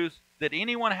 absolute truths that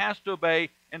anyone has to obey,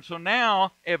 and so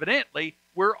now, evidently,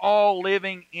 we're all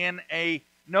living in a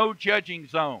no-judging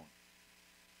zone.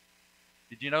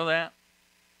 Did you know that?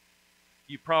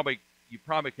 You probably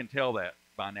can tell that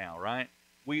by now, right?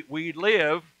 We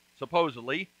live,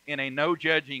 supposedly, in a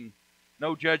no-judgment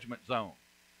zone.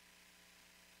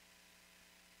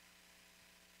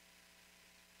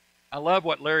 I love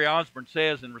what Larry Osborne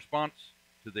says in response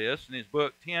to this in his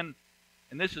book, 10,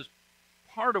 and this is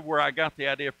part of where I got the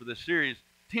idea for this series,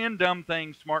 10 Dumb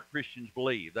Things Smart Christians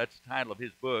Believe. That's the title of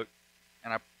his book,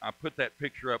 and I put that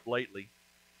picture up lately.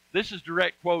 This is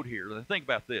direct quote here. Think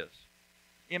about this.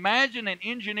 Imagine an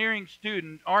engineering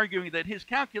student arguing that his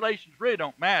calculations really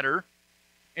don't matter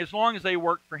as long as they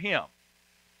work for him.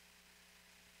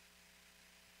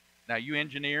 Now, you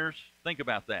engineers, think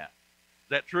about that. Is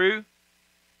that true?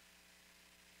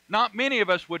 Not many of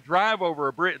us would drive over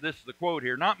a bridge. This is the quote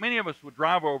here. Not many of us would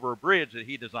drive over a bridge that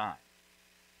he designed.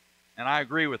 And I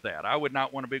agree with that. I would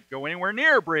not want to go anywhere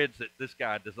near a bridge that this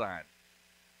guy designed.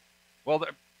 Well,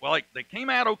 they came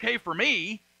out okay for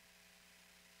me.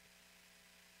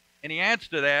 And he adds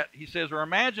to that, he says, or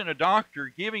imagine a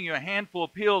doctor giving you a handful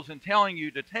of pills and telling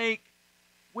you to take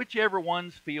whichever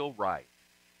ones feel right.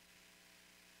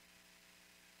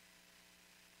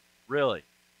 Really?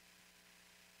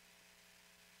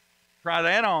 Try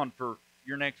that on for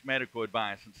your next medical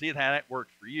advice and see how that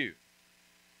works for you.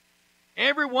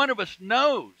 Every one of us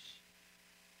knows,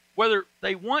 whether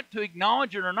they want to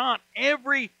acknowledge it or not,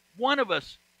 every one of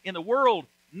us in the world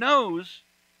knows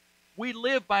we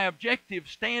live by objective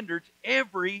standards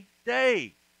every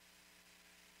day.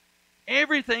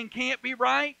 Everything can't be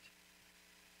right.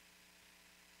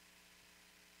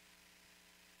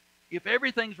 If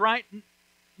everything's right,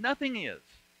 nothing is.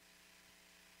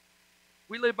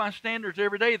 We live by standards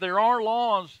every day. There are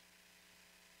laws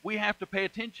we have to pay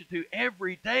attention to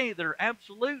every day that are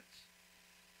absolutes.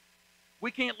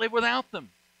 We can't live without them.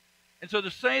 And so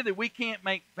to say that we can't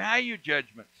make value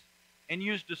judgments and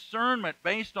use discernment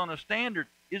based on a standard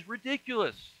is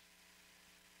ridiculous.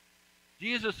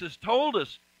 Jesus has told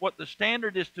us what the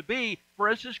standard is to be for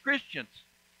us as Christians.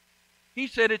 He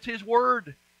said it's His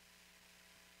Word.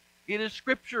 It is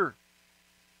Scripture.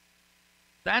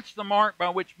 That's the mark by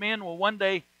which men will one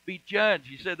day be judged.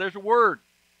 He said there's a word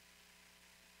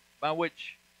by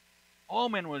which all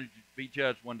men will be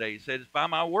judged one day. He said it's by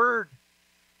my word.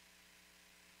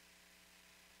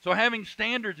 So having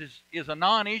standards is a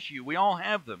non-issue. We all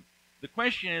have them. The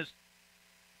question is,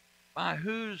 by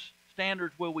whose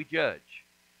standards will we judge?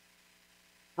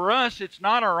 For us, it's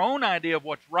not our own idea of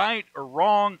what's right or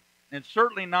wrong, and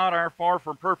certainly not our far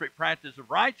from perfect practice of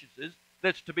righteousness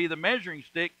that's to be the measuring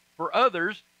stick. For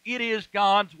others, it is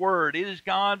God's Word. It is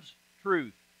God's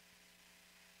truth.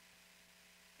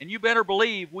 And you better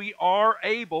believe we are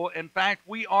able, in fact,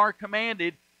 we are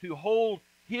commanded to hold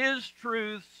His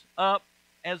truths up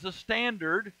as a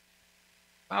standard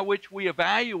by which we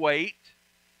evaluate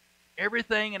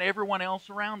everything and everyone else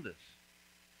around us.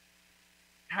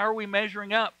 How are we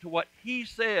measuring up to what He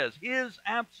says, His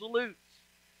absolutes?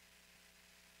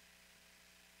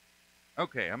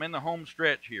 Okay, I'm in the home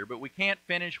stretch here, but we can't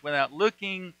finish without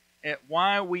looking at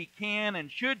why we can and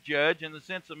should judge in the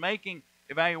sense of making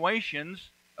evaluations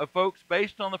of folks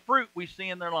based on the fruit we see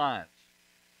in their lives.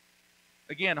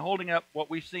 Again, holding up what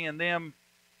we see in them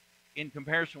in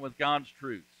comparison with God's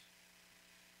truths.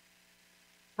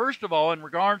 First of all, in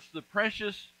regards to the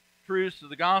precious truths of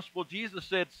the gospel, Jesus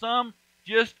said some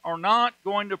just are not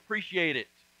going to appreciate it.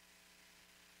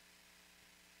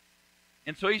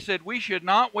 And so He said we should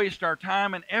not waste our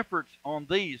time and efforts on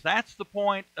these. That's the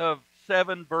point of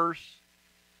 7 verse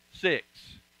 6.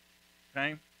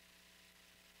 Okay?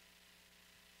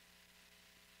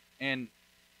 And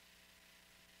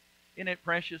isn't it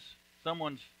precious?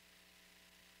 Someone's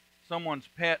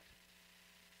pet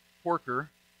porker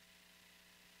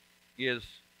is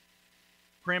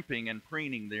primping and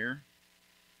preening there.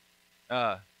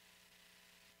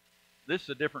 This is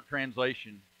a different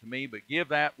translation to me, but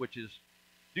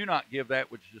do not give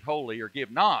that which is holy, or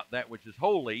give not that which is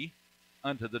holy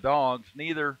unto the dogs,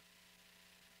 neither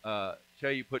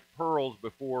shall you put pearls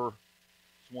before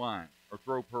swine, or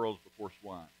throw pearls before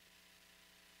swine.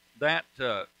 That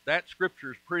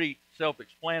scripture is pretty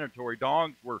self-explanatory.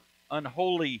 Dogs were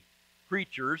unholy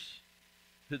creatures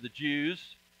to the Jews.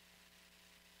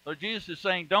 So Jesus is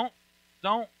saying, don't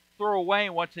throw away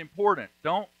what's important.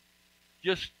 Don't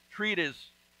just treat as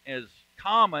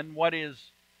common what is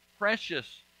precious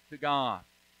to God,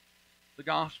 the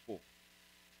gospel.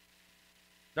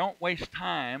 Don't waste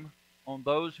time on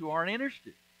those who aren't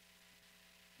interested.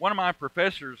 One of my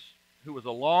professors, who was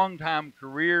a long-time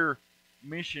career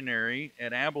missionary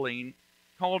at Abilene,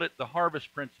 called it the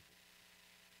harvest principle.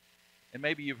 And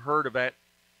maybe you've heard of that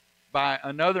by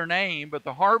another name, but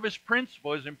the harvest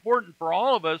principle is important for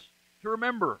all of us to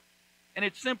remember. And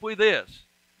it's simply this: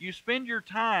 you spend your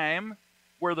time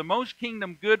where the most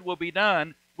kingdom good will be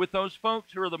done, with those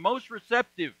folks who are the most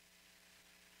receptive,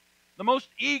 the most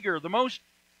eager, the most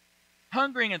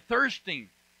hungering and thirsting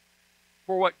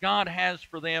for what God has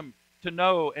for them to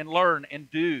know and learn and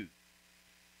do,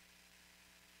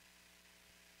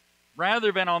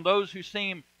 rather than on those who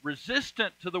seem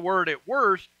resistant to the word at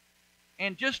worst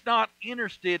and just not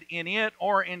interested in it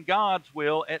or in God's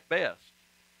will at best.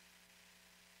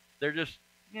 They're just,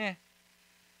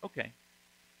 okay.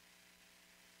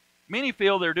 Many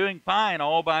feel they're doing fine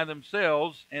all by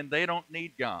themselves and they don't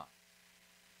need God.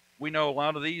 We know a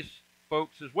lot of these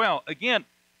folks as well. Again,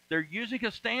 they're using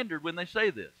a standard when they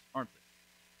say this, aren't they?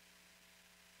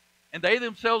 And they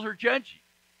themselves are judging.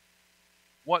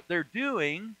 What they're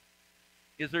doing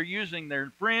is they're using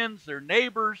their friends, their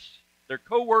neighbors, their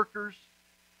co-workers,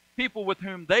 people with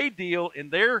whom they deal in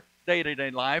their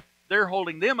day-to-day life. They're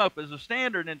holding them up as a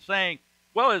standard and saying,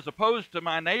 well, as opposed to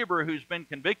my neighbor who's been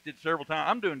convicted several times,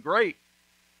 I'm doing great.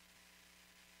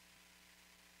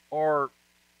 Or,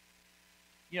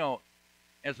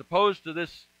 as opposed to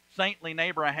this saintly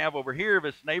neighbor I have over here,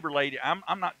 this neighbor lady,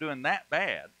 I'm not doing that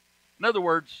bad. In other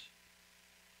words,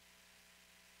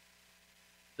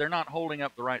 they're not holding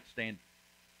up the right standard.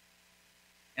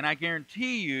 And I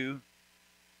guarantee you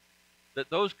that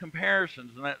those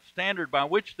comparisons and that standard by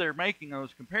which they're making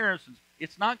those comparisons,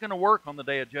 it's not going to work on the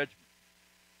day of judgment.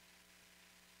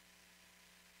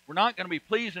 We're not going to be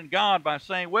pleasing God by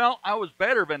saying, well, I was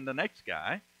better than the next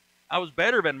guy. I was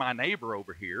better than my neighbor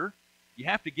over here. You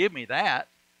have to give me that.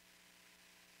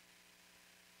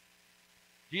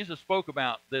 Jesus spoke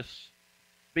about this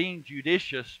being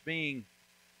judicious, being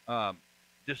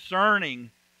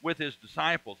discerning with His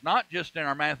disciples, not just in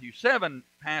our Matthew 7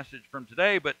 passage from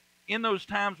today, but in those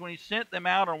times when He sent them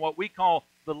out on what we call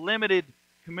the limited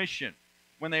commission,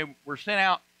 when they were sent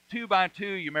out 2 by 2,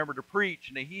 you remember, to preach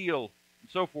and to heal and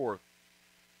so forth.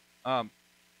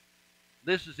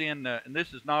 This is and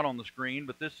this is not on the screen,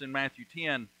 but this is in Matthew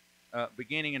 10,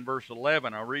 beginning in verse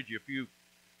 11. I'll read you a few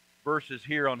verses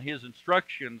here on His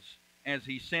instructions as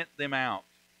He sent them out.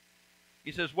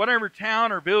 He says, whatever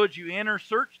town or village you enter,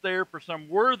 search there for some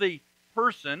worthy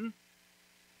person.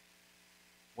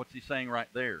 What's He saying right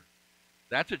there?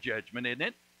 That's a judgment, isn't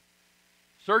it?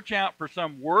 Search out for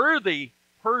some worthy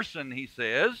person, He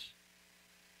says,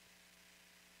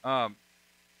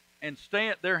 and stay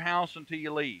at their house until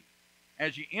you leave.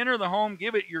 As you enter the home,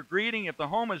 give it your greeting. If the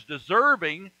home is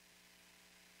deserving,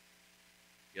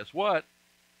 guess what?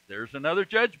 There's another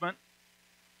judgment.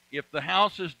 If the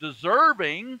house is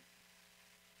deserving,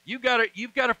 you've got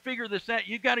to figure this out.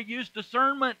 You've got to use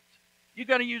discernment. You've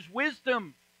got to use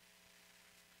wisdom.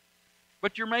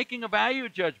 But you're making a value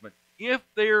judgment. If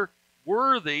they're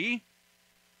worthy,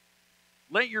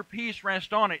 let your peace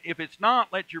rest on it. If it's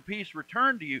not, let your peace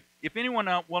return to you. If anyone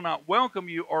will not welcome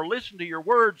you or listen to your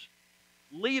words,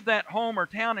 leave that home or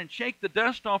town and shake the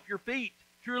dust off your feet.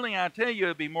 Truly, I tell you, it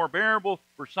will be more bearable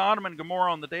for Sodom and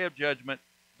Gomorrah on the day of judgment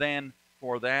than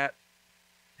for that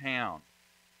town.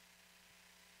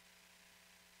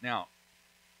 Now,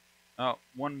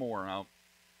 one more, and I'll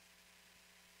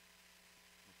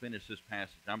finish this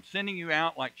passage. I'm sending you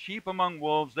out like sheep among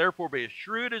wolves. Therefore, be as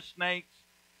shrewd as snakes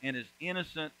and as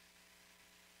innocent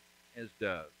as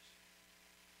doves.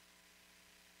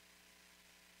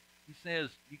 He says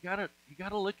you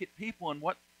gotta look at people and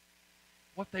what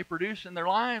they produce in their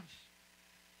lives.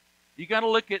 You got to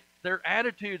look at their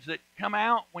attitudes that come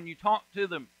out when you talk to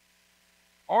them.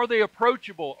 Are they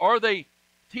approachable? Are they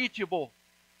teachable?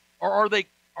 Or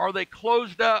are they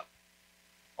closed up?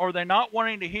 Are they not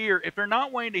wanting to hear? If they're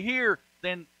not wanting to hear,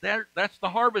 then that's the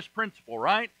harvest principle,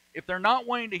 right? If they're not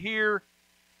wanting to hear,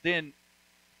 then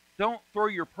don't throw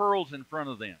your pearls in front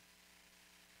of them.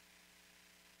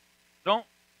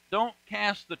 Don't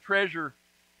cast the treasure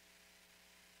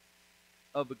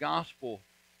of the gospel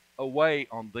away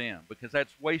on them, because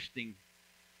that's wasting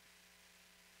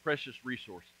precious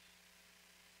resources.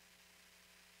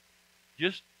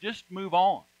 Just move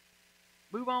on.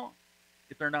 Move on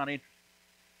if they're not interested.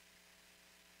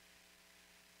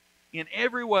 In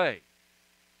every way,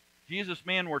 Jesus'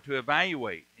 men were to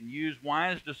evaluate and use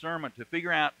wise discernment to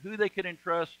figure out who they could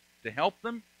entrust to help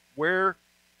them, where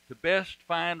to best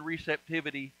find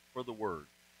receptivity for the word.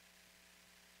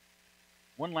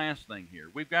 One last thing here.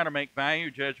 We've got to make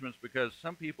value judgments because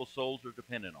some people's souls are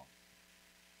dependent on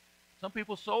it. Some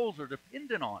people's souls are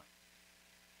dependent on it.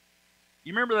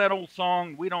 You remember that old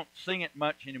song? We don't sing it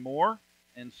much anymore,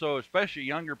 and so especially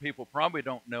younger people probably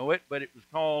don't know it, but it was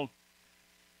called,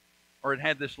 or it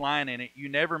had this line in it, "You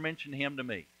never mention him to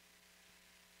me."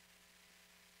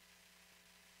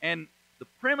 And the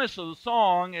premise of the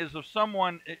song is of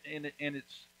someone, and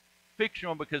it's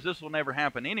fictional because this will never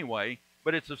happen anyway,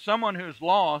 but it's of someone who's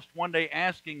lost one day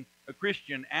asking a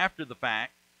Christian after the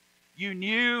fact, "You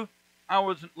knew I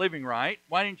wasn't living right.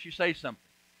 Why didn't you say something?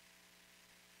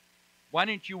 Why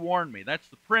didn't you warn me?" That's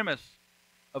the premise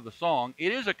of the song.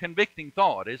 It is a convicting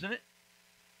thought, isn't it?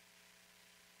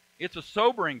 It's a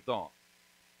sobering thought.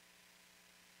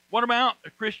 What about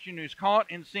a Christian who's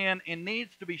caught in sin and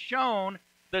needs to be shown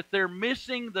that they're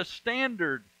missing the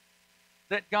standard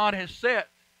that God has set?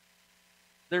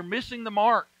 They're missing the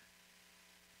mark.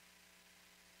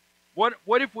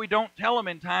 What if we don't tell them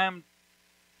in time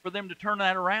for them to turn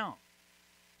that around?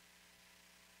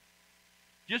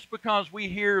 Just because we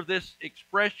hear this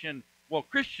expression, well,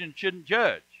 Christians shouldn't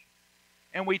judge,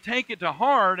 and we take it to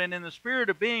heart, and in the spirit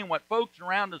of being what folks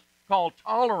around us call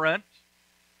tolerant,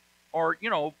 or,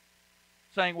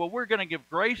 saying, well, we're going to give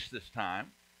grace this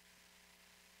time,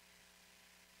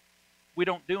 we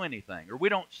don't do anything, or we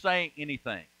don't say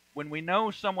anything when we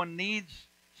know someone needs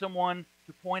someone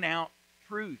to point out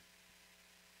truth.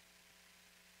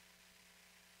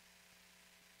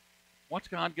 What's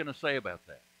God going to say about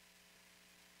that?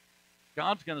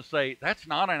 God's going to say, that's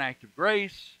not an act of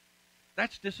grace.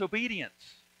 That's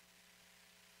disobedience.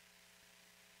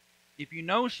 If you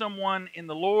know someone in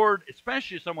the Lord,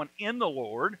 especially someone in the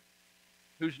Lord,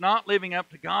 who's not living up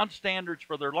to God's standards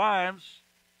for their lives,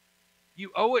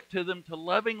 you owe it to them to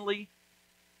lovingly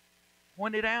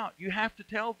point it out. You have to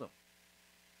tell them.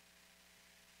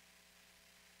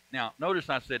 Now, notice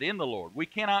I said in the Lord. We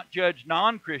cannot judge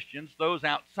non-Christians, those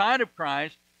outside of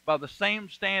Christ, by the same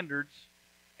standards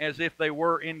as if they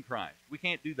were in Christ. We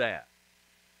can't do that.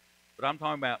 But I'm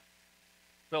talking about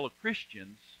fellow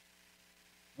Christians.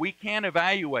 We can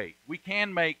evaluate. We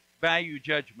can make value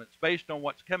judgments based on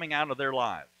what's coming out of their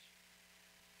lives.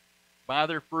 By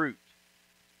their fruit,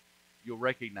 you'll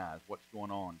recognize what's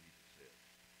going on, Jesus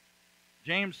says.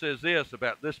 James says this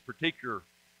about this particular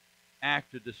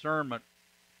act of discernment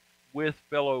with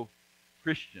fellow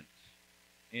Christians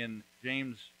in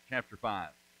James chapter 5.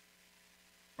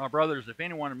 My brothers, if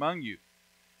anyone among you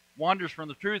wanders from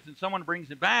the truth and someone brings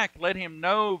him back, let him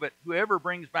know that whoever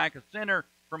brings back a sinner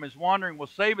from his wandering will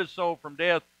save his soul from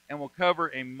death and will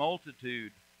cover a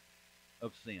multitude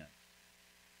of sins.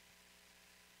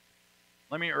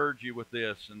 Let me urge you with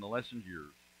this, and the lesson's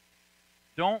yours.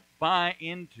 Don't buy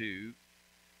into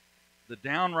the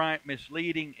downright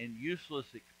misleading and useless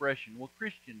expression, well,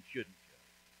 Christians shouldn't judge.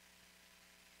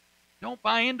 Don't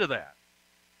buy into that.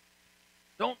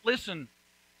 Don't listen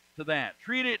to that.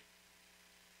 Treat it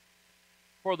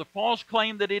for the false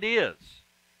claim that it is.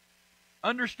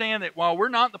 Understand that while we're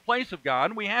not in the place of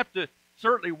God, we have to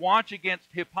certainly watch against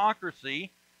hypocrisy,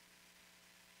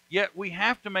 yet we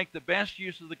have to make the best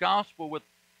use of the gospel with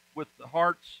with the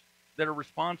hearts that are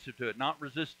responsive to it, not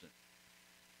resistant.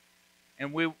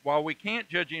 And while we can't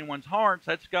judge anyone's hearts,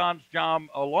 that's God's job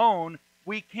alone,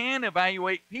 we can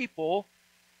evaluate people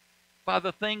by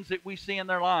the things that we see in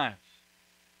their lives.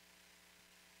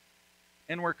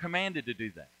 And we're commanded to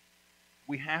do that.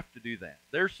 We have to do that.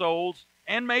 Their souls,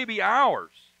 and maybe ours,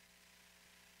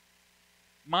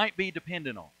 might be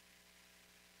dependent on.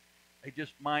 They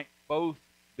just might both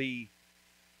be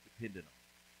dependent on.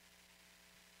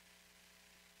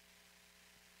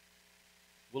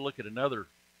 We'll look at another.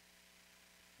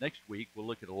 Next week, we'll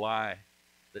look at a lie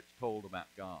that's told about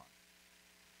God.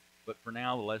 But for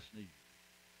now, the lesson is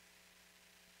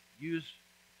use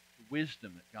the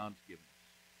wisdom that God's given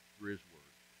us through His Word.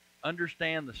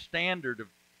 Understand the standard of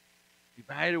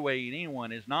evaluating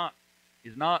anyone is not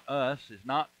us, is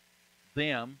not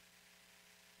them.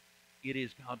 It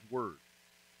is God's Word.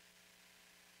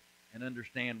 And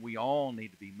understand we all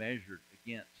need to be measured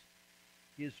against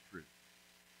His truth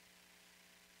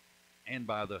and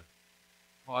by the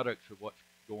products of what's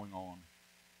going on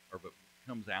or what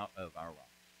comes out of our lives.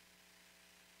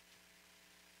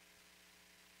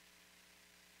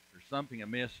 If there's something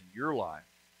amiss in your life,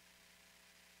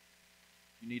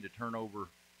 you need to turn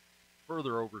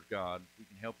further over to God. We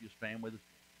can help you stand with us.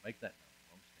 Make that known.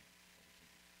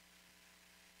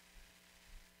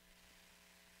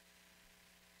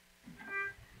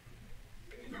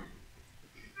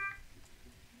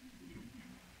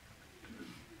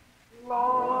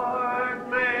 Lord,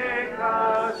 make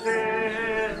us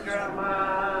instruments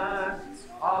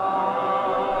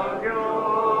of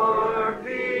your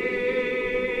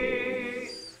peace.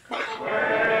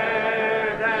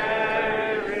 Where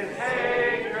there is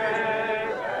hatred,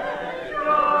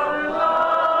 your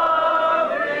love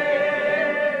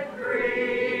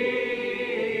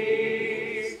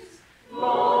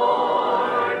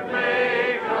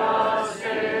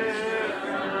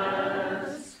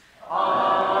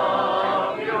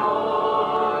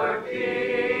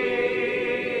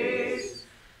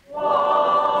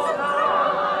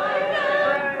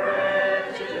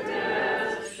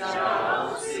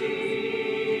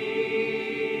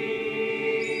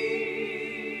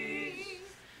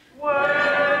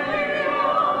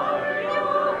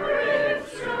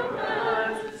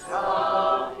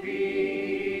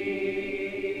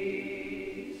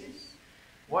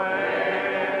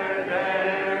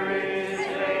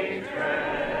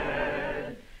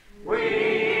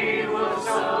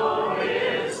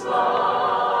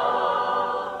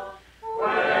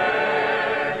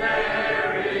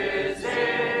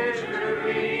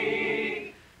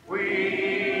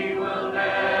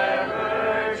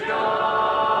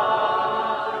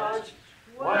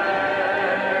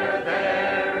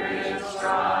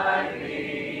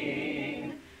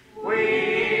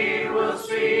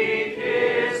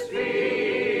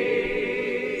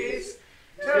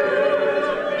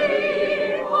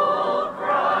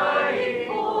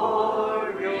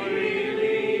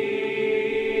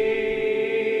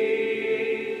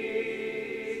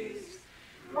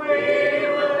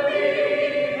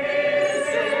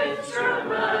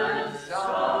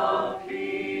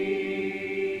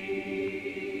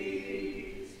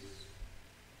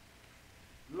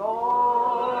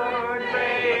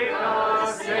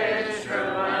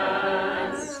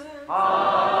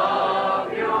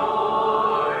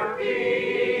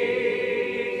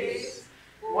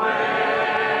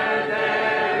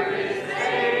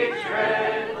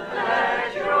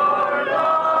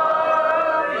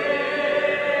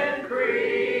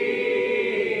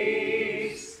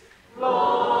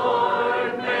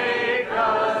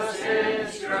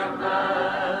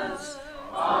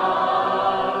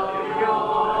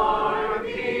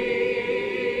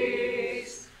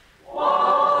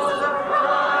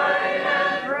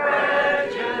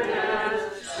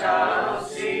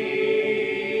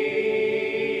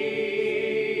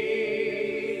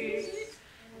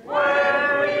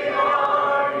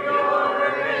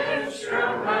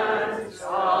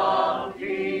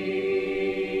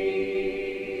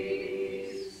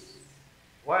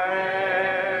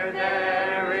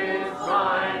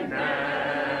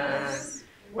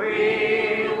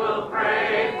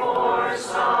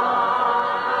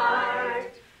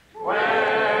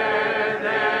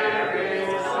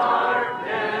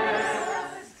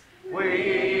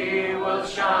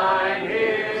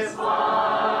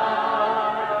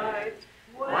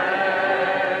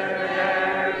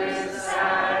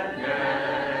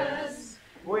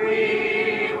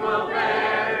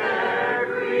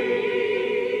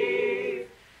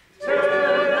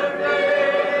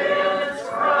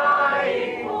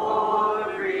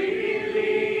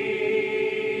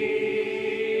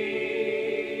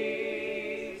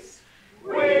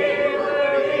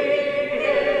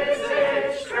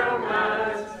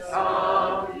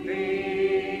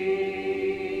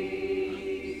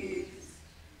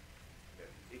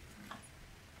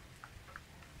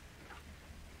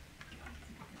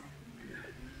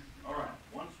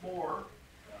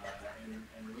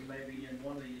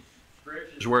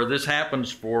where this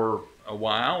happens for a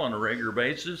while on a regular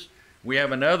basis. We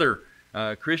have another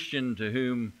Christian to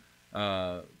whom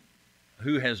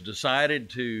who has decided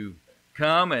to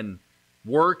come and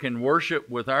work and worship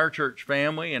with our church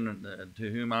family, and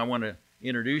to whom I want to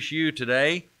introduce you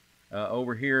today.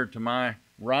 Over here to my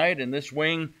right in this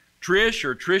wing,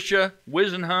 Tricia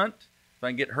Wisenhunt. If I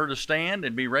can get her to stand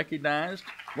and be recognized.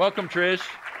 Welcome, Trish.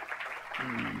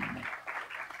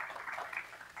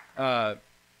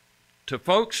 To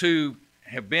folks who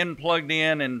have been plugged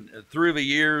in and through the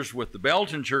years with the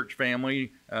Belton church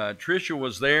family, Tricia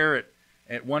was there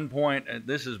at one point.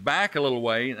 This is back a little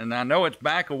way, and I know it's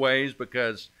back a ways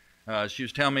because she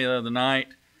was telling me the other night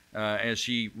as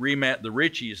she re-met the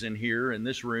Richies in here in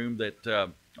this room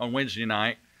that on Wednesday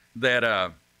night,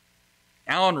 that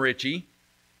Alan Ritchie,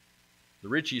 the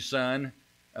Ritchie son,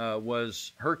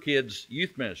 was her kid's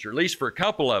youth minister, at least for a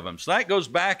couple of them. So that goes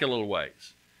back a little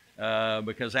ways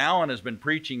because Alan has been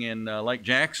preaching in Lake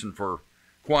Jackson for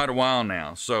quite a while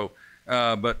now. So,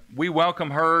 but we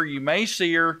welcome her. You may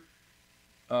see her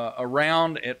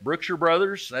around at Brookshire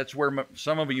Brothers. That's where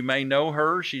some of you may know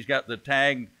her. She's got the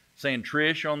tag saying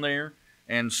Trish on there.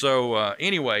 And so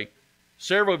anyway,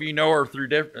 several of you know her through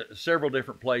several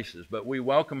different places, but we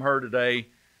welcome her today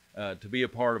to be a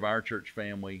part of our church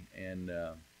family and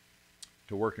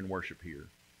to work and worship here.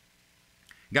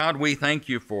 God, we thank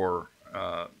you for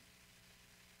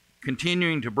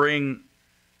continuing to bring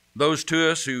those to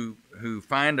us who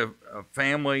find a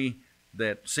family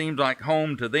that seems like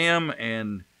home to them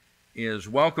and is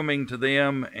welcoming to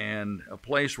them, and a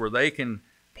place where they can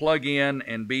plug in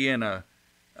and be in a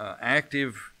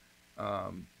active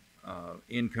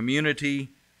in community,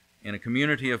 in a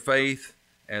community of faith,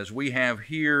 as we have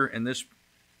here in this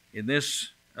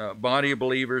body of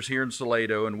believers here in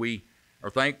Salado. And we are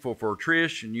thankful for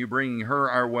Trish and you bringing her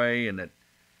our way, and that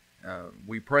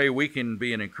we pray we can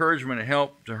be an encouragement and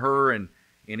help to her in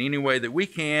any way that we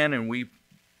can, and we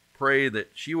pray that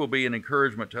she will be an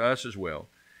encouragement to us as well.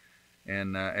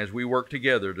 And as we work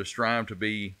together to strive to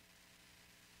be,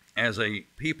 as a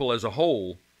people as a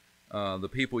whole, the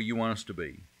people you want us to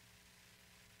be.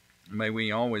 May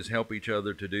we always help each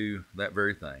other to do that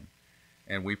very thing.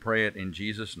 And we pray it in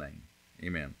Jesus' name.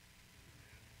 Amen.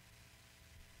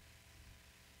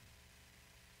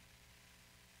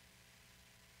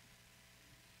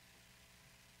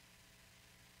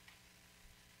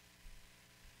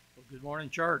 Well, good morning,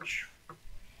 church.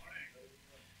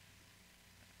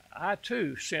 I,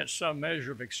 too, sense some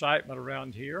measure of excitement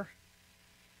around here.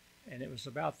 And it was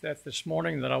about that this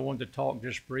morning that I wanted to talk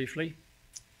just briefly.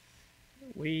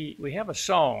 We have a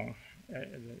song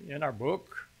in our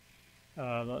book,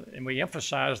 and we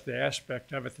emphasize the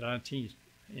aspect of it that I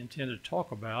intend to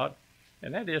talk about,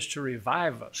 and that is to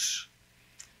revive us.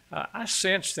 I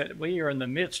sense that we are in the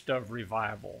midst of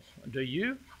revival. Do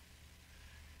you?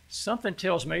 Something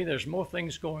tells me there's more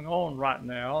things going on right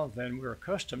now than we're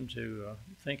accustomed to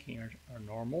thinking are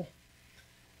normal.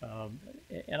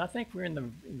 And I think we're in the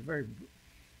very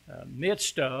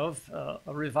midst of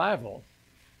a revival.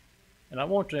 And I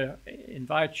want to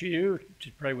invite you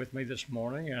to pray with me this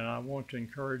morning, and I want to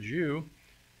encourage you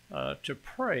to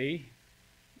pray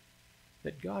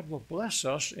that God will bless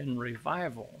us in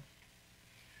revival.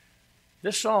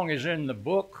 This song is in the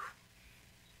book.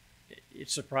 It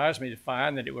surprised me to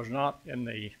find that it was not in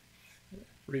the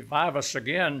Revive Us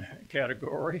Again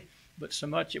category, but so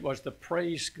much it was the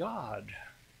Praise God.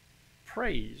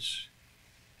 Praise.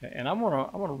 And I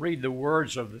want to read the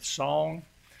words of the song,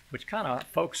 which kind of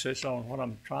focuses on what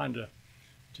I'm trying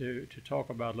to talk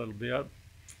about a little bit.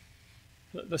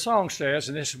 The song says,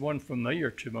 and this is one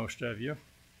familiar to most of you,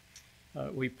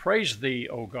 we praise thee,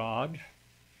 O God,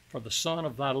 for the Son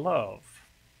of thy love,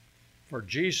 for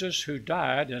Jesus who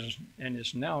died and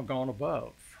is now gone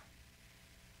above.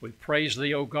 We praise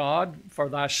thee, O God, for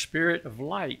thy Spirit of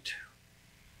light,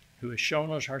 who has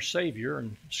shown us our Savior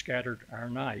and scattered our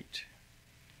night.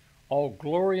 All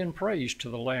glory and praise to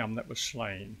the Lamb that was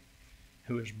slain,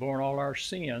 who has borne all our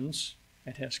sins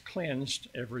and has cleansed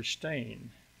every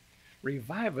stain.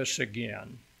 Revive us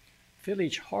again. Fill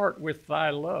each heart with thy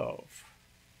love.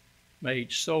 May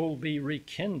each soul be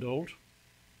rekindled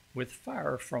with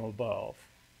fire from above.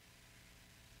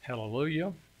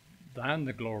 Hallelujah, thine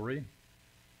the glory.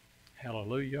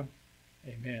 Hallelujah,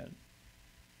 amen.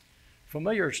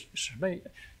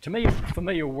 To me,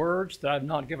 familiar words that I've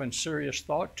not given serious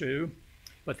thought to,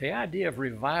 but the idea of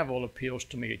revival appeals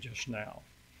to me just now.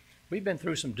 We've been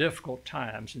through some difficult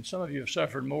times, and some of you have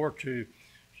suffered more to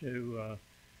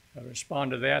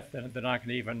respond to that than I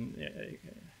can even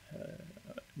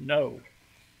know.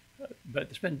 But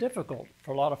it's been difficult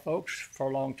for a lot of folks for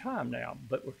a long time now,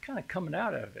 but we're kind of coming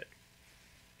out of it.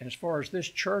 And as far as this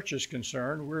church is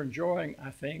concerned, we're enjoying,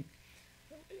 I think,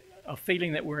 a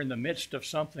feeling that we're in the midst of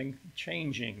something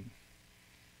changing.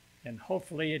 And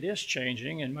hopefully it is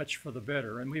changing, and much for the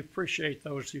better. And we appreciate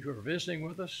those who are visiting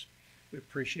with us. We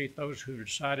appreciate those who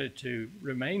decided to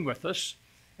remain with us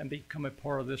and become a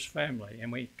part of this family.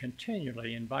 And we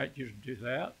continually invite you to do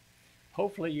that.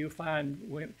 Hopefully you find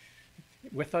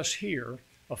with us here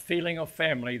a feeling of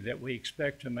family that we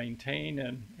expect to maintain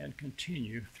and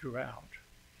continue throughout.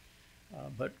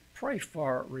 But pray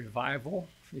for revival,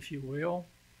 if you will,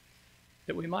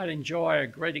 that we might enjoy a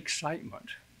great excitement.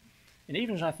 And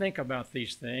even as I think about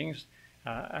these things,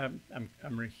 I'm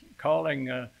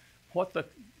recalling what the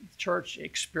church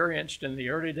experienced in the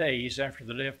early days after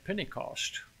the day of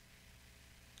Pentecost.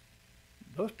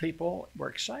 Those people were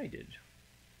excited.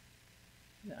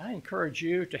 I encourage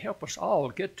you to help us all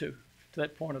get to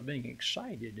that point of being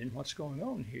excited in what's going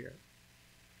on here.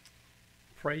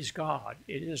 Praise God.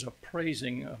 It is a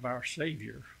praising of our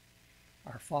Savior,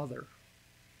 our Father.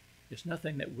 It's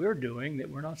nothing that we're doing that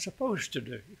we're not supposed to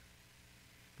do.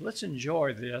 But let's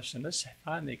enjoy this and let's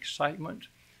find the excitement.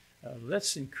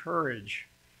 Let's encourage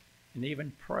and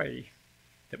even pray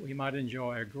that we might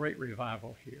enjoy a great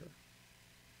revival here.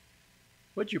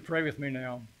 Would you pray with me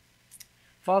now?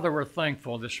 Father, we're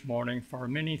thankful this morning for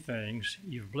many things.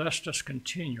 You've blessed us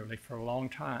continually for a long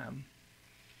time.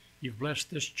 You've blessed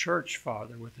this church,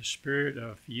 Father, with a spirit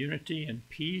of unity and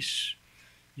peace.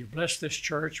 You've blessed this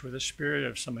church with a spirit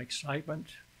of some excitement,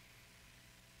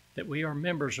 that we are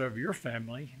members of your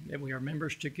family, that we are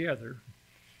members together,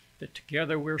 that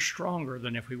together we're stronger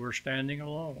than if we were standing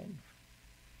alone.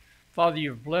 Father,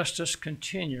 you've blessed us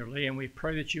continually, and we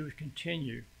pray that you would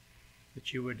continue,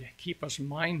 that you would keep us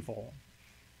mindful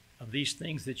of these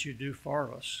things that you do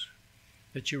for us,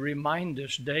 that you remind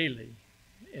us daily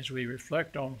as we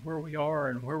reflect on where we are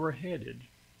and where we're headed,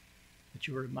 that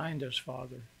you remind us,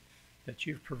 Father, that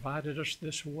you've provided us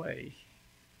this way.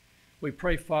 We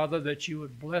pray, Father, that you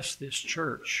would bless this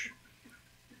church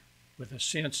with a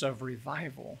sense of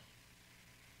revival,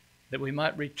 that we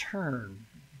might return,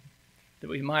 that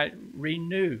we might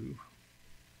renew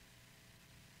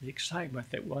the excitement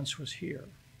that once was here.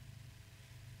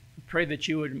 We pray that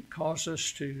you would cause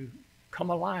us to come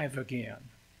alive again,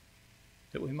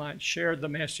 that we might share the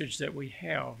message that we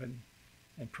have and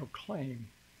proclaim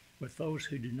with those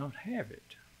who do not have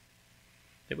it,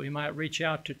 that we might reach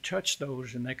out to touch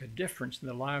those and make a difference in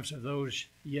the lives of those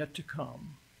yet to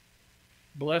come.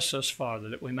 Bless us, Father,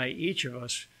 that we may each of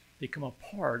us become a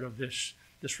part of this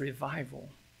revival.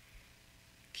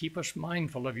 Keep us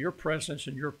mindful of your presence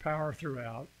and your power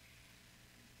throughout.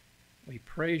 We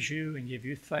praise you and give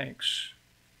you thanks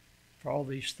for all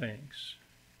these things.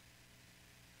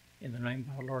 In the name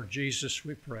of our Lord Jesus,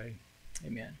 we pray.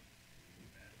 Amen.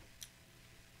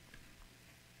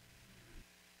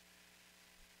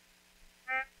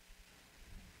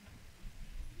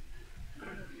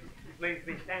 Please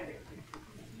be standing.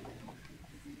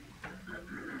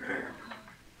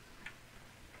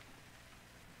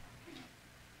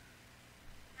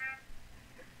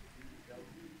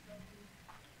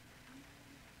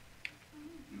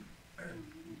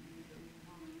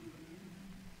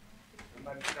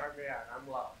 Somebody start me out. I'm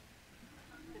lost.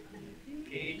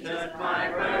 He took my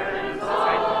burdens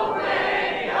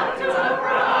away up to a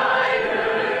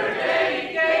brighter day.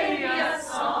 He gave me a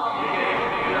song. He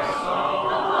gave me a song. A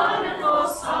wonderful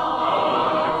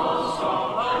song. A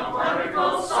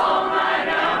wonderful song I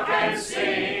now can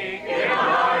sing. In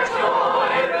our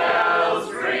joy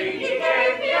bells ring. He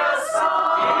gave me a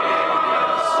song. He gave me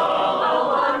a song. A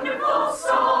wonderful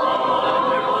song. A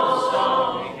wonderful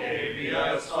song. He gave me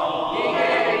a song. He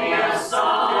gave me a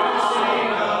song to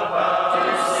sing about. To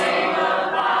sing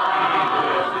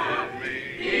about.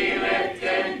 He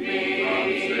lifted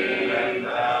me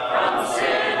from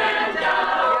sin and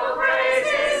doubt. Oh, praise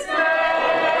His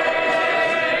name.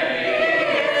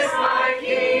 He is my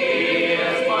King. He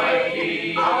is my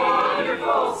King. A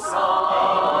wonderful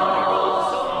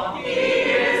song. He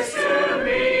is to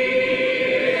me.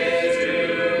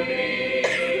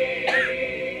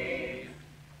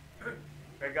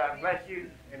 May God bless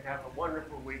you and have a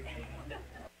wonderful week.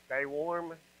 Stay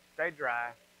warm, stay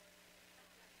dry.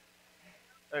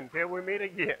 Until we meet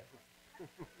again.